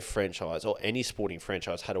NBA franchise or any sporting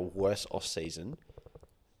franchise had a worse off-season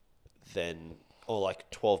than, or like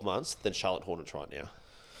 12 months, than Charlotte Hornets right now?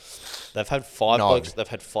 They've had 5 blokes. They've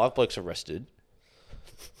had 5 blokes arrested.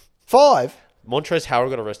 5? Montrezl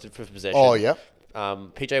Harrell got arrested for possession. Oh, yeah.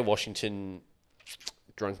 PJ Washington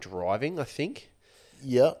drunk driving, I think.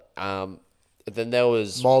 Yeah. Then there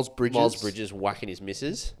was Miles Bridges whacking his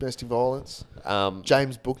missus. Domestic violence.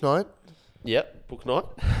 James Bouknight. Yep, Bouknight.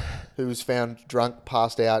 Who was found drunk,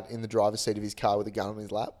 passed out in the driver's seat of his car with a gun on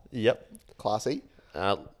his lap. Yep. Classy.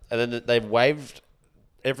 And then they waived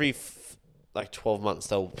every 12 months.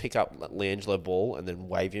 They'll pick up LiAngelo Ball and then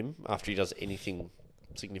waive him after he does anything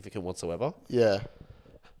significant whatsoever. Yeah.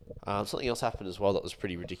 Something else happened as well that was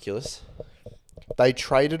pretty ridiculous. They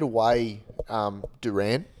traded away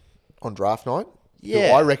Durant on draft night. Yeah.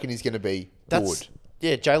 Who I reckon he's going to be good.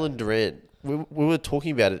 Yeah, Jalen Durant. We were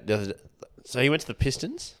talking about it the other day. So he went to the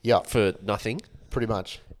Pistons for nothing. Pretty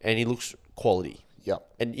much. And he looks quality.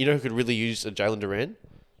 Yep. And you know who could really use a Jalen Durant?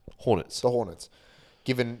 Hornets. The Hornets.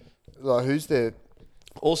 Given, who's their...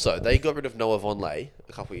 Also, they got rid of Noah Vonleh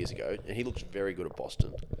a couple of years ago, and he looks very good at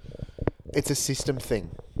Boston. It's a system thing.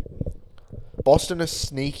 Boston are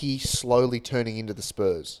sneaky, slowly turning into the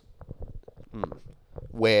Spurs.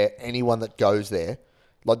 Where anyone that goes there,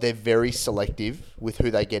 they're very selective with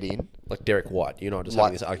who they get in. Like Derek White. You know, just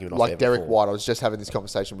having this argument off like there Derek before. White, I was just having this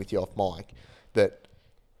conversation with you off mic, that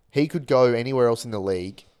he could go anywhere else in the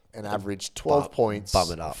league and average 12 points,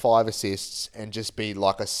 bum it up. 5 assists, and just be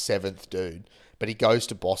like a 7th dude. But he goes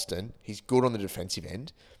to Boston. He's good on the defensive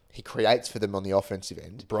end. He creates for them on the offensive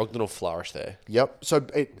end. Brogdon will flourish there. Yep. So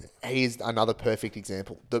he is another perfect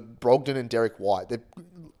example. The Brogdon and Derek White, they're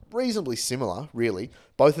reasonably similar, really.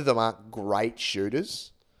 Both of them aren't great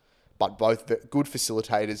shooters, but both good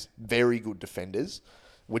facilitators, very good defenders,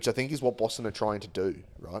 which I think is what Boston are trying to do,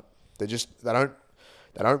 right? They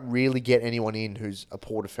don't really get anyone in who's a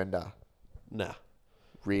poor defender. Nah.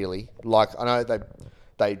 Really. Like, I know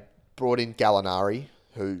they brought in Gallinari,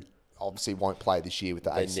 who obviously won't play this year with the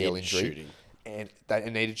ACL injury. Shooting. And they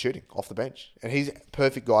needed shooting off the bench. And he's a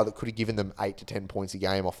perfect guy that could have given them 8 to 10 points a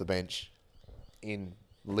game off the bench in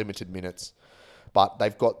limited minutes. But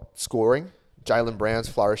they've got scoring. Jaylen Brown's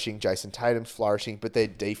flourishing. Jason Tatum's flourishing. But their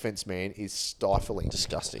defense, man, is stifling.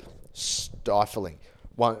 Disgusting. Stifling.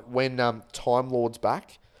 When Time Lord's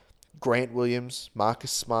back, Grant Williams,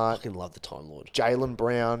 Marcus Smart, I fucking love the Time Lord. Jaylen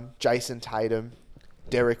Brown, Jason Tatum,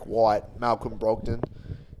 Derek White, Malcolm Brogdon,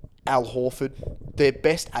 Al Horford. Their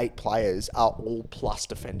best 8 players are all plus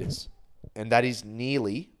defenders. And that is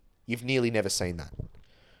you've nearly never seen that.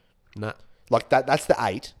 Nah. Like that's the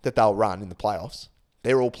 8 that they'll run in the playoffs.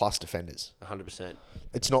 They're all plus defenders. 100%.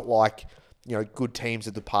 It's not like, good teams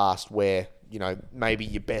of the past where, maybe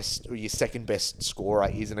your best or your second best scorer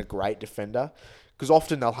isn't a great defender. Because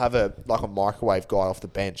often they'll have a microwave guy off the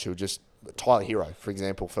bench who just... Tyler Hero, for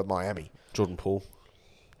example, for Miami. Jordan Poole.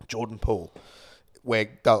 Where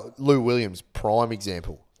Lou Williams, prime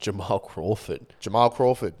example. Jamal Crawford.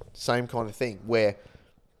 Same kind of thing. Where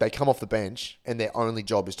they come off the bench and their only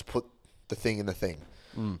job is to put the thing in the thing.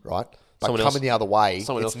 Right? But coming the other way,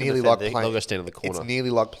 it's nearly like playing... They'll go stand in the corner. It's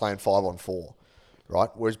nearly like playing 5-on-4. Right?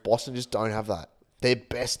 Whereas Boston just don't have that. Their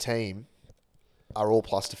best team are all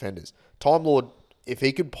plus defenders. Time Lord, if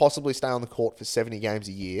he could possibly stay on the court for 70 games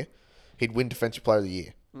a year, he'd win Defensive Player of the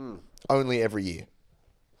Year. Only every year.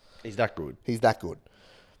 He's that good.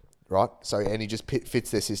 Right? So, and he just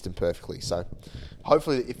fits their system perfectly. So,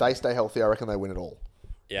 hopefully, if they stay healthy, I reckon they win it all.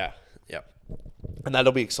 Yeah. Yep. And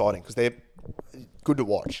that'll be exciting because they're good to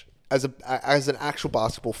watch. As an actual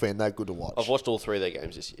basketball fan, they're good to watch. I've watched all 3 of their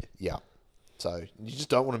games this year. Yeah. So, you just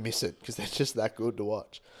don't want to miss it because they're just that good to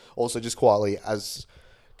watch. Also, just quietly, as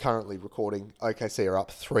currently recording, OKC are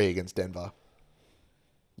up 3 against Denver.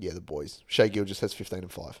 Yeah, the boys. Shea Gill just has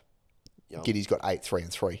 15-5. Yum. Giddy's got 8, 3,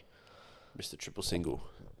 and 3. Mr. Triple Single.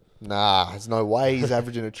 Nah, there's no way he's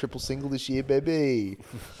averaging a triple single this year, baby.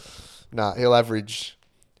 Nah, he'll average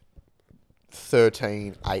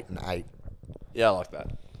 13, 8, and 8. Yeah, I like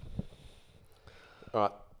that. All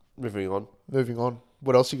right, moving on.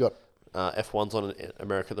 What else you got? F1's on in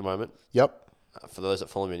America at the moment. Yep. For those that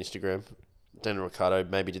follow me on Instagram, Daniel Ricciardo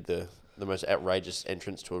maybe did the most outrageous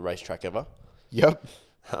entrance to a racetrack ever. Yep.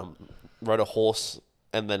 Rode a horse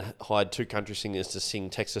and then hired 2 country singers to sing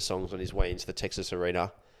Texas songs on his way into the Texas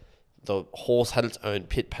arena. The horse had its own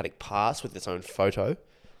pit paddock pass with its own photo,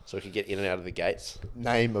 so it could get in and out of the gates.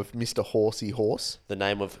 Name of Mr. Horsey Horse. The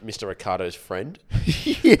name of Mr. Ricciardo's friend.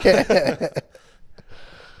 Yeah.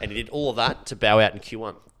 And he did all of that to bow out in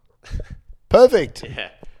Q1. Perfect. Yeah.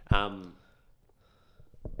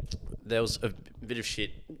 There was a bit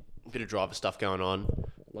of driver stuff going on.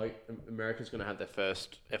 Like, America's going to have their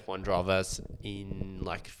first F1 drivers in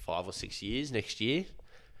like 5 or 6 years next year,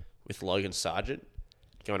 with Logan Sargent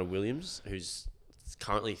going to Williams, who's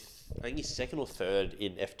currently, I think he's 2nd or 3rd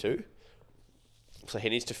in F2. So he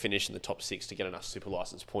needs to finish in the top 6 to get enough super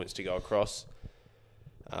license points to go across.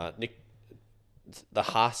 The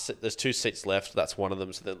Haas, there's 2 seats left. That's one of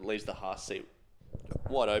them. So that leaves the Haas seat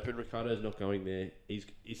wide open. Ricciardo's not going there. He's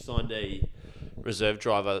signed a reserve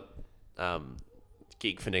driver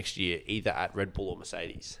gig for next year, either at Red Bull or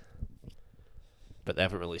Mercedes. But they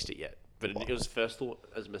haven't released it yet. But it was first thought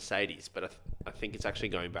as Mercedes, but I think it's actually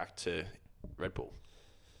going back to Red Bull.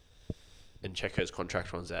 And Checo's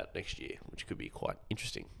contract runs out next year, which could be quite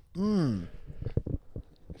interesting. It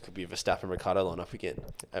could be a Verstappen Ricciardo lineup again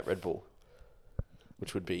at Red Bull,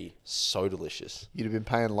 which would be so delicious. You'd have been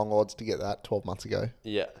paying long odds to get that 12 months ago.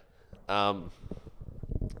 Yeah.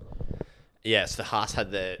 Yeah, so the Haas had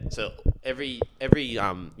their... So every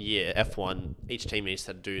year, F1, each team needs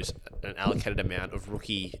to do an allocated amount of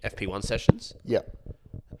rookie FP1 sessions. Yep.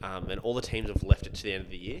 And all the teams have left it to the end of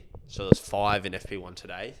the year. So there's 5 in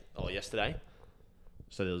FP1 yesterday.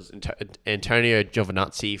 So there was Antonio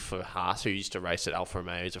Giovinazzi for Haas, who used to race at Alfa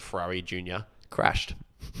Romeo. He's a Ferrari junior. Crashed.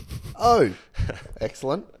 Oh,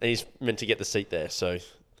 excellent. And he's meant to get the seat there. So,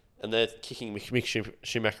 and they're kicking Mick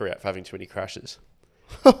Schumacher out for having too many crashes.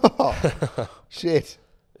 Shit.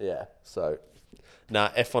 Yeah. So,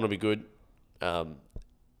 F1 will be good.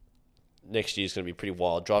 Next year's going to be pretty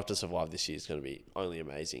wild. Drive to Survive this year is going to be only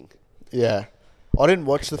amazing. Yeah. I didn't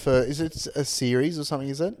watch the first... Is it a series or something,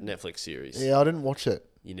 is it? Netflix series. Yeah, I didn't watch it.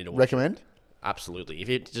 You need to watch Recommend? it. Absolutely. If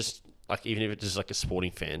it just... even if it's just like a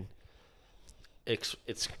sporting fan, it's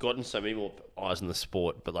gotten so many more eyes in the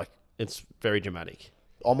sport, but it's very dramatic.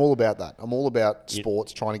 I'm all about that. I'm all about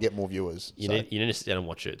sports, trying to get more viewers. You need to sit down and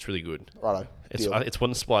watch it. It's really good. Righto. It's what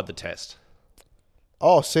inspired The Test.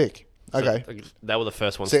 Oh, sick. Okay. So, they were the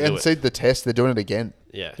first ones to do it. See The Test, they're doing it again.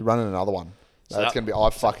 Yeah. They're running another one. So that's going to be... I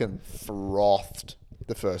fucking frothed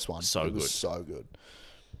the first one. It was so good.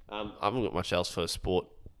 I haven't got much else for sport.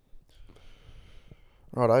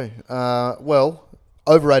 Righto. Well,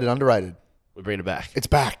 overrated, underrated. We're bringing it back. It's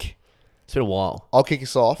back. It's been a while. I'll kick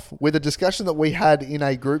us off with a discussion that we had in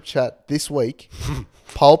a group chat this week.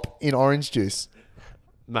 Pulp in orange juice.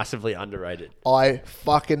 Massively underrated. I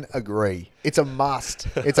fucking agree. It's a must.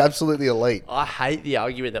 It's absolutely elite. I hate the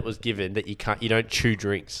argument that was given that you don't chew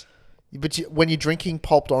drinks. But when you're drinking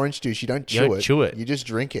pulped orange juice, you don't chew it. You just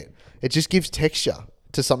drink it. It just gives texture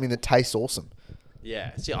to something that tastes awesome.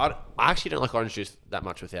 Yeah. See, I actually don't like orange juice that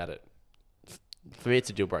much without it. For me, it's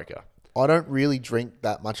a deal breaker. I don't really drink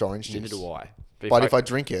that much orange juice. Neither do I. But if I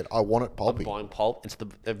drink it, I want it pulpy. I'm buying pulp.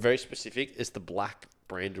 They're very specific. It's the black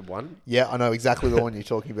branded one. Yeah, I know exactly the one you're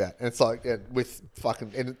talking about. And it's like with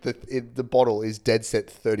fucking... And the bottle is dead set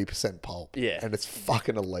 30% pulp. Yeah. And it's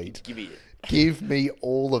fucking elite. Give me it. Give me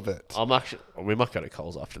all of it. We might go to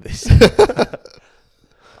Coles after this.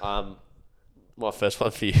 My first one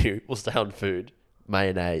for you, we'll stay on food.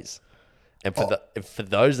 Mayonnaise. And for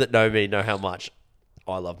those that know me, know how much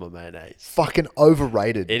I love my mayonnaise. Fucking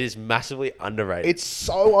overrated. It is massively underrated. It's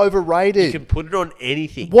so overrated. You can put it on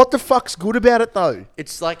anything. What the fuck's good about it though?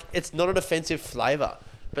 It's like, it's not an offensive flavour,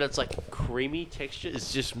 but it's like creamy texture.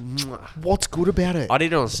 It's just... What's good about it? I'd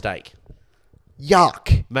eat it on steak.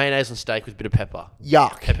 Yuck. Mayonnaise on steak with a bit of pepper.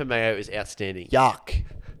 Yuck. Pepper mayo is outstanding. Yuck.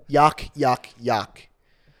 Yuck, yuck, yuck.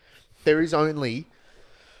 There is only...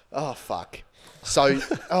 Oh, fuck. So...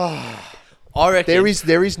 I reckon...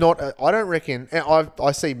 There is not... I don't reckon...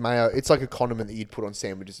 I see mayo... It's like a condiment that you'd put on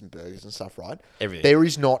sandwiches and burgers and stuff, right? Everything. There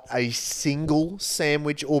is not a single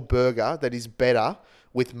sandwich or burger that is better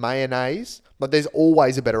with mayonnaise. But there's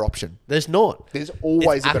always a better option. There's not. There's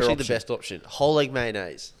always a better option. It's actually the best option. Whole egg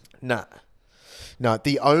mayonnaise. Nah. No,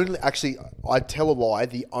 I'd tell a lie.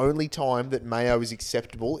 The only time that mayo is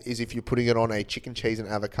acceptable is if you're putting it on a chicken, cheese, and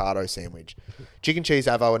avocado sandwich. Chicken, cheese,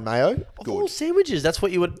 avo, and mayo, Of good. all sandwiches, that's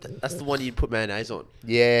the one you'd put mayonnaise on.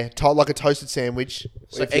 Yeah, like a toasted sandwich.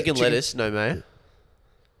 So egg and lettuce, no mayo.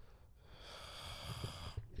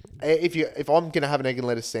 If I'm gonna have an egg and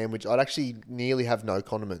lettuce sandwich, I'd actually nearly have no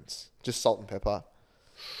condiments, just salt and pepper.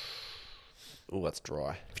 Oh, that's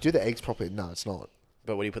dry. If you do the eggs properly, no, it's not.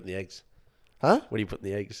 But what do you put in the eggs? Huh? What do you put in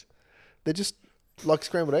the eggs? They're just like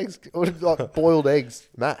scrambled eggs, or like boiled eggs,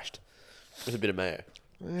 mashed. With a bit of mayo.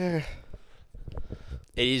 Yeah.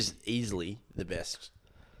 It is easily the best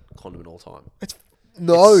condiment all time.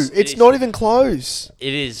 It's not even close.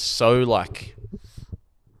 It is so like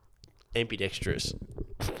ambidextrous.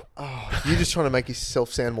 Oh, you're just trying to make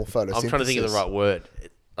yourself sound more photosynthesis. I'm trying to think of the right word.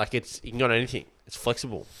 You can go on anything. It's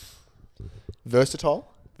flexible. Versatile?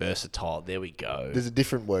 Versatile. There we go. There's a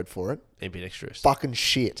different word for it. Ambidextrous. Fucking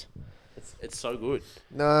shit. It's so good.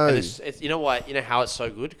 No. And you know why? You know how it's so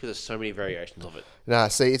good? Because there's so many variations of it. Nah,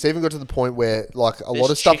 see, it's even got to the point where like a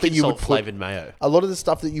lot of stuff that you would put flavored mayo. A lot of the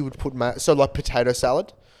stuff that you would put mayo. So like potato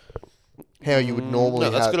salad. How you would normally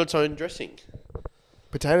that's got its own dressing.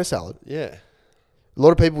 Potato salad. Yeah. A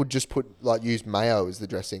lot of people would just use mayo as the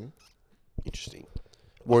dressing. Interesting.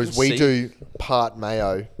 Whereas we do part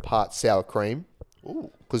mayo, part sour cream.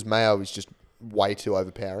 Ooh. Because mayo is just way too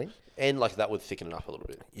overpowering. And like that would thicken it up a little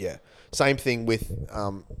bit. Yeah. Same thing with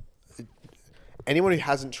anyone who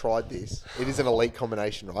hasn't tried this. It is an elite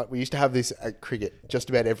combination, right? We used to have this at cricket just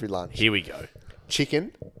about every lunch. Here we go.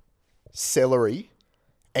 Chicken, celery,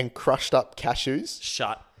 and crushed up cashews.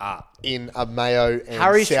 Shut up. In a mayo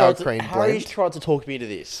and sour cream blend. Harry's tried to talk me into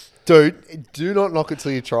this. Dude, do not knock it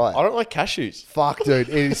till you try it. I don't like cashews. Fuck, dude.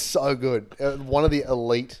 It is so good. One of the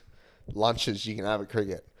elite lunches you can have at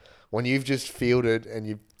cricket. When you've just fielded and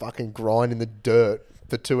you fucking grind in the dirt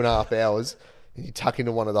for 2.5 hours and you tuck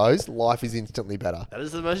into one of those, life is instantly better. That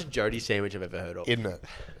is the most Jody sandwich I've ever heard of. Isn't it?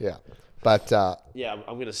 Yeah. But... yeah,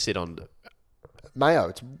 I'm going to sit on... Mayo.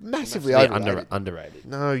 It's massively overrated. Underrated.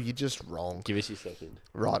 No, you're just wrong. Give us your second.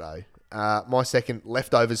 Righto. My second,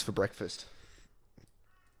 leftovers for breakfast.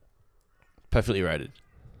 Perfectly rated.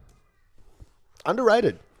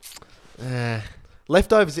 Underrated.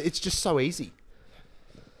 Leftovers, it's just so easy.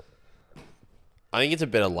 I think it's a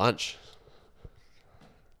better lunch.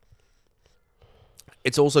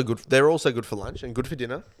 It's also good. They're also good for lunch and good for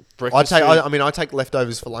dinner. Breakfast I take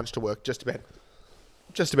leftovers for lunch to work just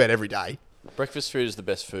about every day. Breakfast food is the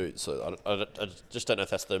best food, so I just don't know if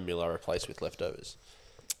that's the meal I replace with leftovers.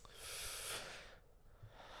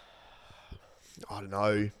 I don't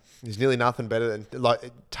know. There's nearly nothing better than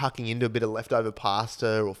like tucking into a bit of leftover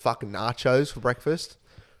pasta or fucking nachos for breakfast.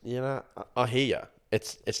 You know, I hear you.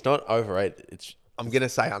 It's not overrated. I'm gonna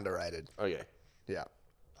say underrated. Okay. Yeah.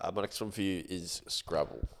 My next one for you is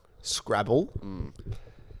Scrabble. Scrabble?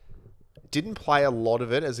 Didn't play a lot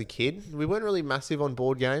of it as a kid. We weren't really massive on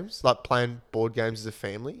board games, like playing board games as a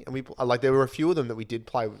family. And there were a few of them that we did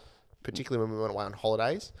play, particularly when we went away on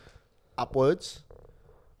holidays. Upwards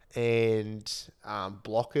and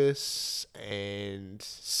Blockus and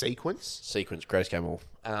Sequence. Greatest game of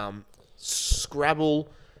all. Scrabble.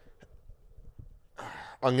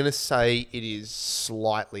 I'm going to say it is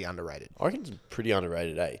slightly underrated. I reckon it's pretty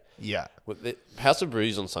underrated, eh? Yeah. House of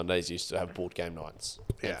Brews on Sundays used to have board game nights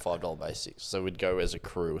Yeah. and $5 basics. So we'd go as a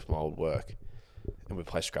crew with my old work and we'd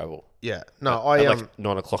play Scrabble. Yeah. No, At I like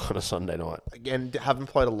 9 o'clock on a Sunday night. again haven't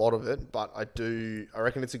played a lot of it, but I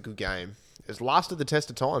reckon it's a good game. It's lasted the test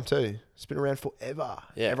of time too. It's been around forever.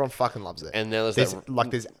 Yeah. Everyone fucking loves it. And now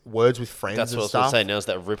there's Words with Friends That's and what I was stuff. going to say. Now it's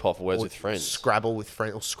that rip-off Words with Friends. Scrabble with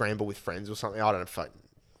friends or Scramble with Friends or something. I don't know.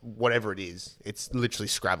 Whatever it is, it's literally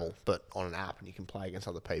Scrabble, but on an app, and you can play against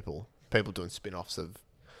other people. People doing spin-offs of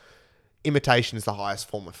imitation is the highest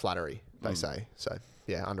form of flattery, they say. So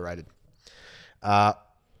yeah, underrated. I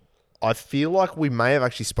feel like we may have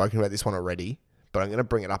actually spoken about this one already, but I'm going to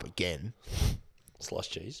bring it up again.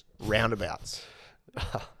 Sliced cheese. Roundabouts.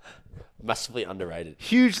 Massively underrated.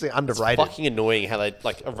 Hugely underrated. It's fucking annoying how they,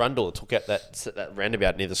 like, Arundel took out that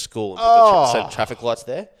roundabout near the school and put the traffic lights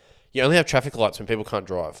there. You only have traffic lights when people can't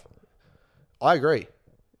drive. I agree.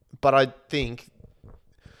 But I think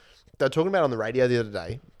they were talking about on the radio the other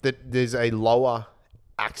day that there's a lower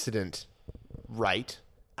accident rate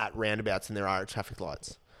at roundabouts than there are at traffic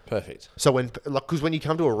lights. Perfect. So because when you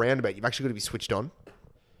come to a roundabout, you've actually got to be switched on.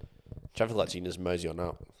 Traffic lights, you can just mosey on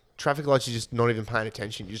up. Traffic lights, you're just not even paying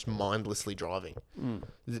attention. You're just mindlessly driving.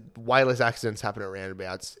 Way less accidents happen at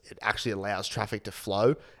roundabouts. It actually allows traffic to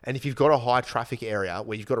flow. And if you've got a high traffic area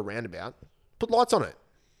where you've got a roundabout, put lights on it.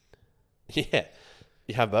 Yeah.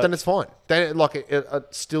 You have both. Then it's fine. Then it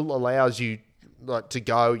still allows you to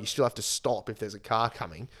go. You still have to stop if there's a car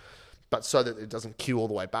coming. But so that it doesn't queue all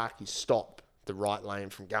the way back, you stop the right lane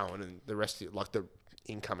from going and the rest of the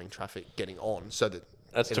incoming traffic getting on so that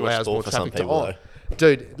That's it too much allows more thought for some traffic to people, on. though.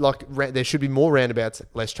 Dude, there should be more roundabouts,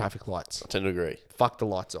 less traffic lights. I tend to agree. Fuck the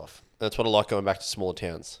lights off. That's what I like going back to smaller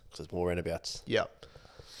towns because there's more roundabouts. Yep.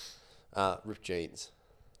 Ripped jeans.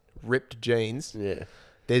 Ripped jeans. Yeah.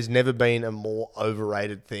 There's never been a more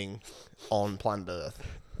overrated thing on planet Earth.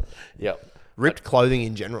 Yep. Ripped clothing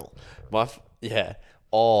in general. Yeah.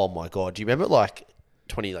 Oh my god. Do you remember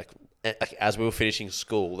as we were finishing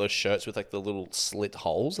school, those shirts with the little slit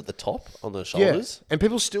holes at the top on the shoulders? Yeah. And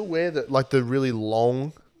people still wear the really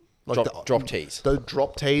long Drop tees. The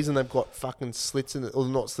drop tees, and they've got fucking slits or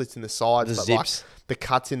not slits in the sides, The but zips. the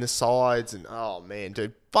cuts in the sides, and oh man,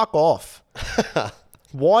 dude, fuck off.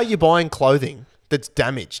 Why are you buying clothing that's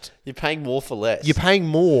damaged? You're paying more for less. You're paying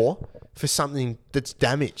more for something that's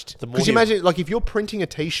damaged. Because imagine, if you're printing a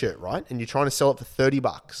t-shirt, right, and you're trying to sell it for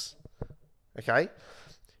 $30, okay,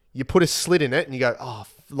 you put a slit in it, and you go,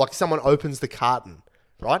 someone opens the carton,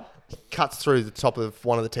 right, cuts through the top of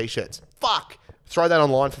one of the t-shirts. Fuck. Throw that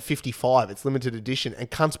online for $55. It's limited edition,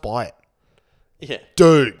 and cunts buy it. Yeah.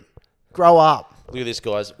 Dude, grow up. Look at this,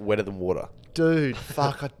 guys. Wetter than water. Dude,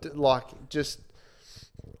 fuck.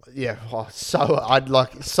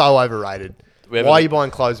 So overrated. Why are you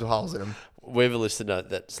buying clothes with holes in them? We have a listener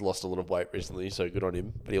that's lost a lot of weight recently, so good on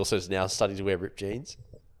him. But he also is now starting to wear ripped jeans.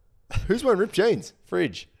 Who's wearing ripped jeans?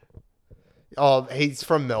 Fridge. Oh, he's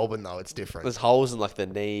from Melbourne, though. It's different. There's holes in the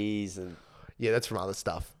knees and... Yeah, that's from other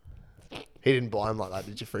stuff. He didn't buy them like that,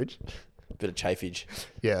 did you, Fridge? Bit of chafage.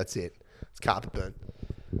 Yeah, that's it. It's carpet burn.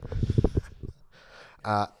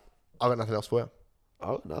 I've got nothing else for you.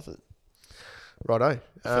 Oh, nothing. Righto.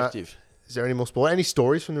 Effective. Is there any more sport? Any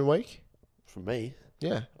stories from the week? From me?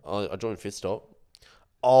 Yeah. I joined Fifth Stop.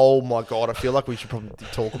 Oh my God, I feel like we should probably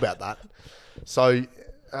talk about that. So,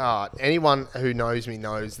 anyone who knows me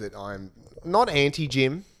knows that I'm not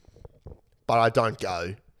anti-gym, but I don't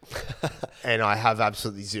go. And I have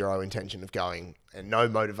absolutely zero intention of going, and no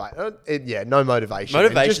motivation. No motivation.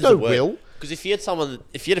 Motivation just no will. will. Because if you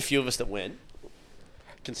had a few of us that went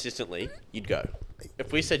consistently, you'd go.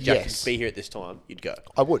 If we said, Jack, be here at this time, you'd go.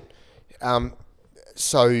 I would.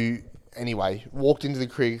 So anyway, walked into the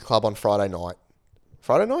cricket club on Friday night.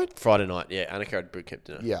 Friday night? Friday night, yeah. Annika had boot camp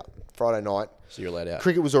dinner. Yeah, Friday night. So you're allowed out.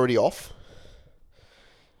 Cricket was already off.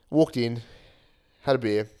 Walked in, had a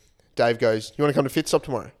beer. Dave goes, "You want to come to Fit Stop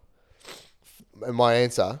tomorrow?" And my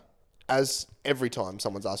answer, as every time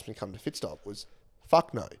someone's asked me to come to Fit Stop, was,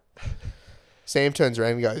 "Fuck no." Sam turns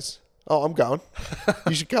around and goes, "Oh, I'm going.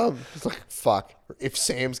 You should come." It's like, fuck. If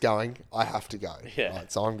Sam's going, I have to go. Yeah.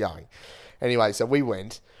 Right, so I'm going. Anyway, so we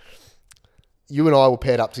went. You and I were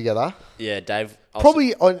paired up together. Yeah, Dave.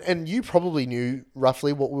 And you probably knew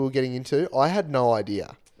roughly what we were getting into. I had no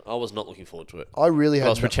idea. I was not looking forward to it. I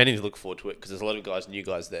was pretending to look forward to it because there's a lot of new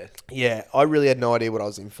guys there. Yeah, I really had no idea what I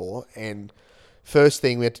was in for. And first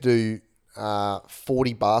thing, we had to do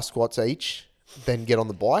 40 bar squats each, then get on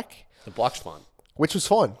the bike. The bike's fun. Which was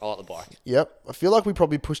fine. I like the bike. Yep. I feel like we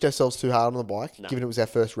probably pushed ourselves too hard on the bike, given it was our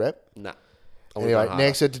first rep. Nah. Anyway,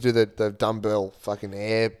 next I had to do the dumbbell fucking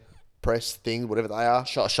air press thing, whatever they are.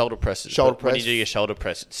 Shoulder presses. Shoulder When you press. do your shoulder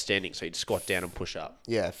press, it's standing, so you squat down and push up.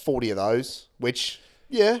 Yeah, 40 of those, which,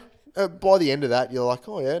 by the end of that, you're like,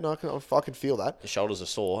 oh, yeah, no, I can feel that. The shoulders are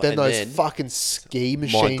sore. Then and those fucking ski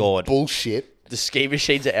machine bullshit. The ski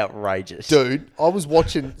machines are outrageous. Dude, I was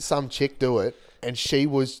watching some chick do it, and she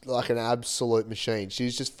was like an absolute machine. She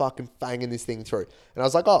was just fucking banging this thing through. And I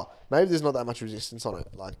was like, oh, maybe there's not that much resistance on it.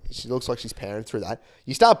 Like, she looks like she's powering through that.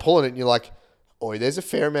 You start pulling it, and you're like, oh, there's a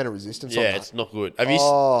fair amount of resistance on that. Yeah, it's not good.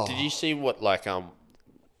 Did you see what,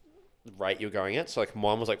 rate you're going at? So,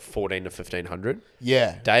 mine was 14 to 1500.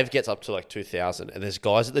 Yeah. Dave gets up to 2000, and there's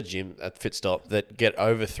guys at the gym at Fitstop that get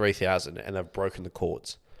over 3000, and they've broken the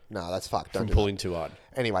cords. No, that's fucked. Don't from do pulling that. too hard.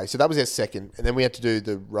 Anyway, so that was our second. And then we had to do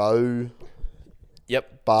the row.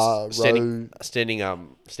 Yep. Standing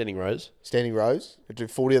rows. Standing rows. We had to do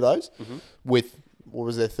 40 of those with, what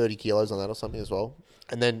was there, 30 kilos on that or something as well.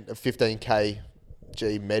 And then a 15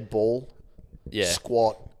 kg med ball. Yeah.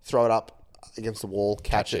 Squat, throw it up against the wall,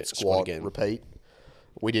 catch it, squat, again. repeat.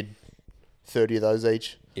 We did 30 of those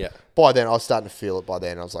each. Yeah. By then, I was starting to feel it by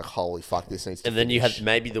then. I was like, holy fuck, this needs to And then you finish. had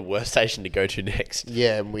maybe the worst station to go to next.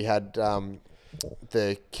 Yeah, and we had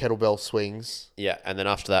the kettlebell swings Yeah, and then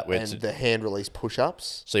after that, and the hand release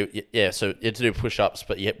push-ups. so you had to do push-ups,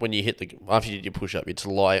 but when you after you did your push-up, you had to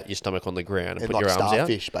lie your stomach on the ground and And put like your arms out.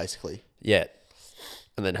 starfish, basically. Yeah.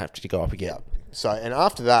 And then have to go up again. Yeah. So, and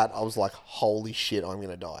after that, I was like, holy shit, I'm going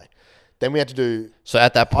to die. Then we had to do... So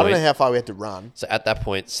at that point... I don't know how far we had to run. So at that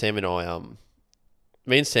point, Sam and I...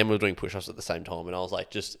 me and Sam were doing push-ups at the same time, and I was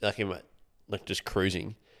just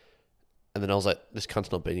cruising. And then I was like, this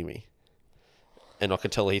cunt's not beating me. And I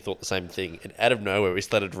could tell he thought the same thing. And out of nowhere, we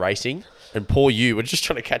started racing. And poor you were just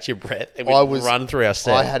trying to catch your breath. And we run through our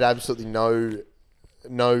set. I had absolutely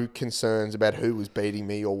no concerns about who was beating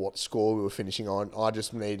me or what score we were finishing on. I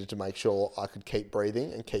just needed to make sure I could keep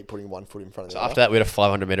breathing and keep putting one foot in front of the other. After that, we had a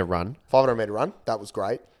 500-metre run. 500-metre run. That was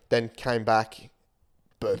great. Then came back,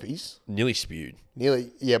 burpees. Nearly spewed.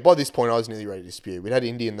 By this point, I was nearly ready to spew. We'd had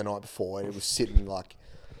Indian the night before, and it was sitting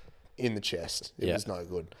in the chest. It was no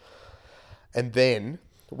good. And then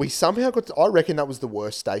we somehow I reckon that was the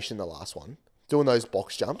worst station, the last one, doing those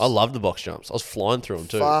box jumps. I love the box jumps. I was flying through them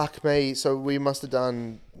too. Fuck me. So we must have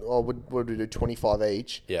done, what did we do, 25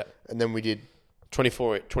 each? Yeah. And then we did...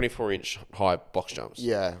 24-inch high box jumps.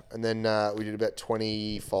 Yeah. And then we did about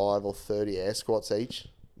 25 or 30 air squats each.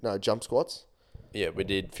 No, jump squats. Yeah, we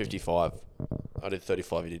did 55. I did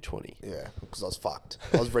 35, you did 20. Yeah, because I was fucked.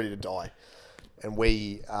 I was ready to die. And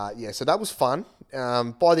we, so that was fun.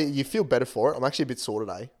 You feel better for it. I'm actually a bit sore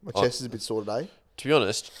today. My chest is a bit sore today. To be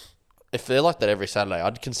honest, if they're like that every Saturday,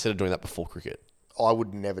 I'd consider doing that before cricket. I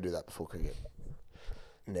would never do that before cricket.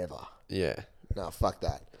 Never. Yeah. No, fuck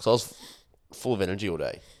that. So I was full of energy all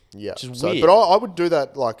day. Yeah. Which is weird. But I would do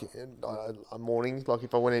that a morning,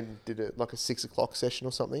 if I went in and did a 6 o'clock session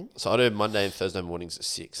or something. So I do Monday and Thursday mornings at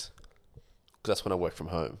 6. Because that's when I work from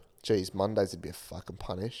home. Jeez, Mondays would be a fucking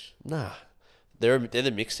punish. Nah. They're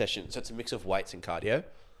the mixed session. So it's a mix of weights and cardio.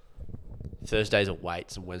 Thursdays are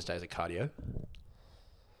weights and Wednesdays are cardio.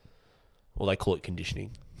 Or they call it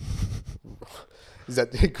conditioning. Is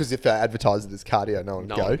that because if they advertise it as cardio, no one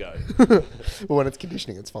would go? Well, when it's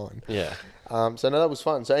conditioning, it's fine. Yeah. So no, that was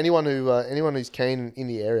fun. So anyone who's keen in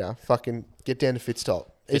the area, fucking get down to Fitstop.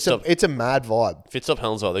 It's a mad vibe. Fitstop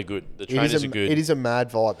Helensville, they're good. The trainers are good. It is a mad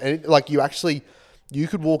vibe, and you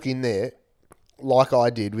could walk in there like I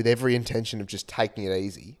did with every intention of just taking it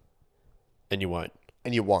easy, and you won't.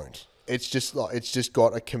 And you won't. It's just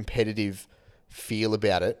got a competitive feel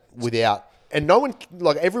about it and no one,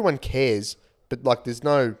 everyone cares, but there's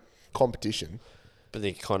no competition. But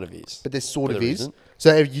there kind of is. But there sort of there is. Isn't.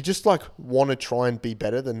 So if you just want to try and be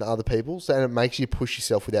better than other people, so it makes you push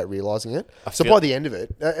yourself without realizing it. So by the end of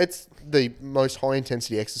it, it's the most high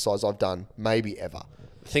intensity exercise I've done maybe ever.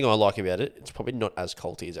 The thing I like about it, it's probably not as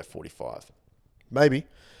culty as at 45. Maybe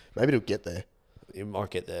it'll get there. It might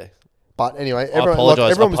get there. But anyway, I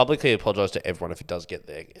apologise. I publicly apologise to everyone if it does get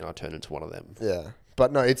there, and I turn into one of them. Yeah,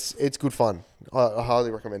 but no, it's good fun. I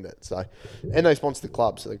highly recommend it. So, and they sponsor the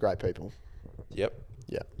club, so they're great people. Yep.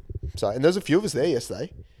 Yeah. So, and there's a few of us there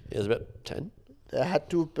yesterday. Yeah, there's about 10. There had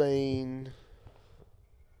to have been.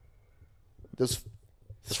 There's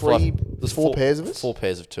four pairs of us. 4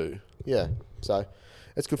 pairs of 2. Yeah. So,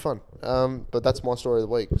 it's good fun. But that's my story of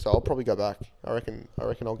the week. So I'll probably go back. I reckon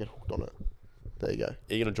I'll get hooked on it. There you go. Are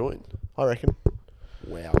you going to join? I reckon.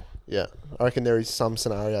 Wow. Yeah. I reckon there is some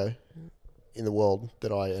scenario in the world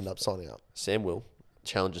that I end up signing up. Sam will.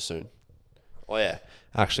 Challenger soon. Oh, yeah.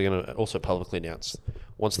 Actually, going to also publicly announce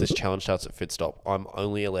once this challenge starts at Fitstop, I'm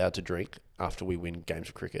only allowed to drink after we win games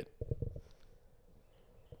of cricket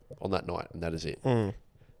on that night, and that is it.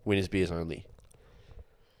 Winners beers only.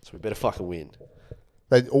 So we better fucking win.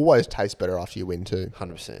 They always taste better after you win too.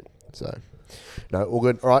 100%. So, no, all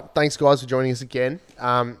good. All right, thanks guys for joining us again.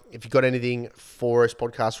 If you've got anything for us,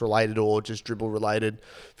 podcast related or just dribble related,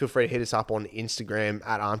 feel free to hit us up on Instagram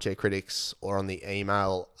at Armchair Critics or on the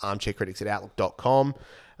email armchaircritics@outlook.com.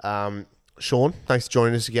 Sean, thanks for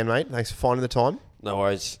joining us again, mate. Thanks for finding the time. No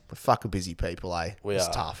worries. We're fucking busy people, eh? It's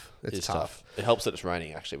are. tough. It's tough. It helps that it's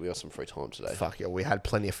raining, actually. We got some free time today. Fuck yeah, we had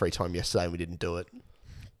plenty of free time yesterday and we didn't do it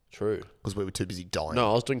True. because we were too busy dying. No,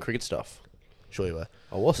 I was doing cricket stuff. Sure you were.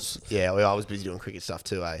 I was. Yeah, well, I was busy doing cricket stuff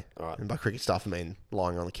too, eh? All right. And by cricket stuff, I mean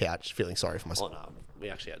lying on the couch, feeling sorry for Oh, myself. no. We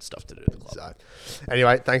actually had stuff to do at the club. So,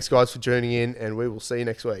 anyway, thanks guys for tuning in, and we will see you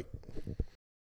next week.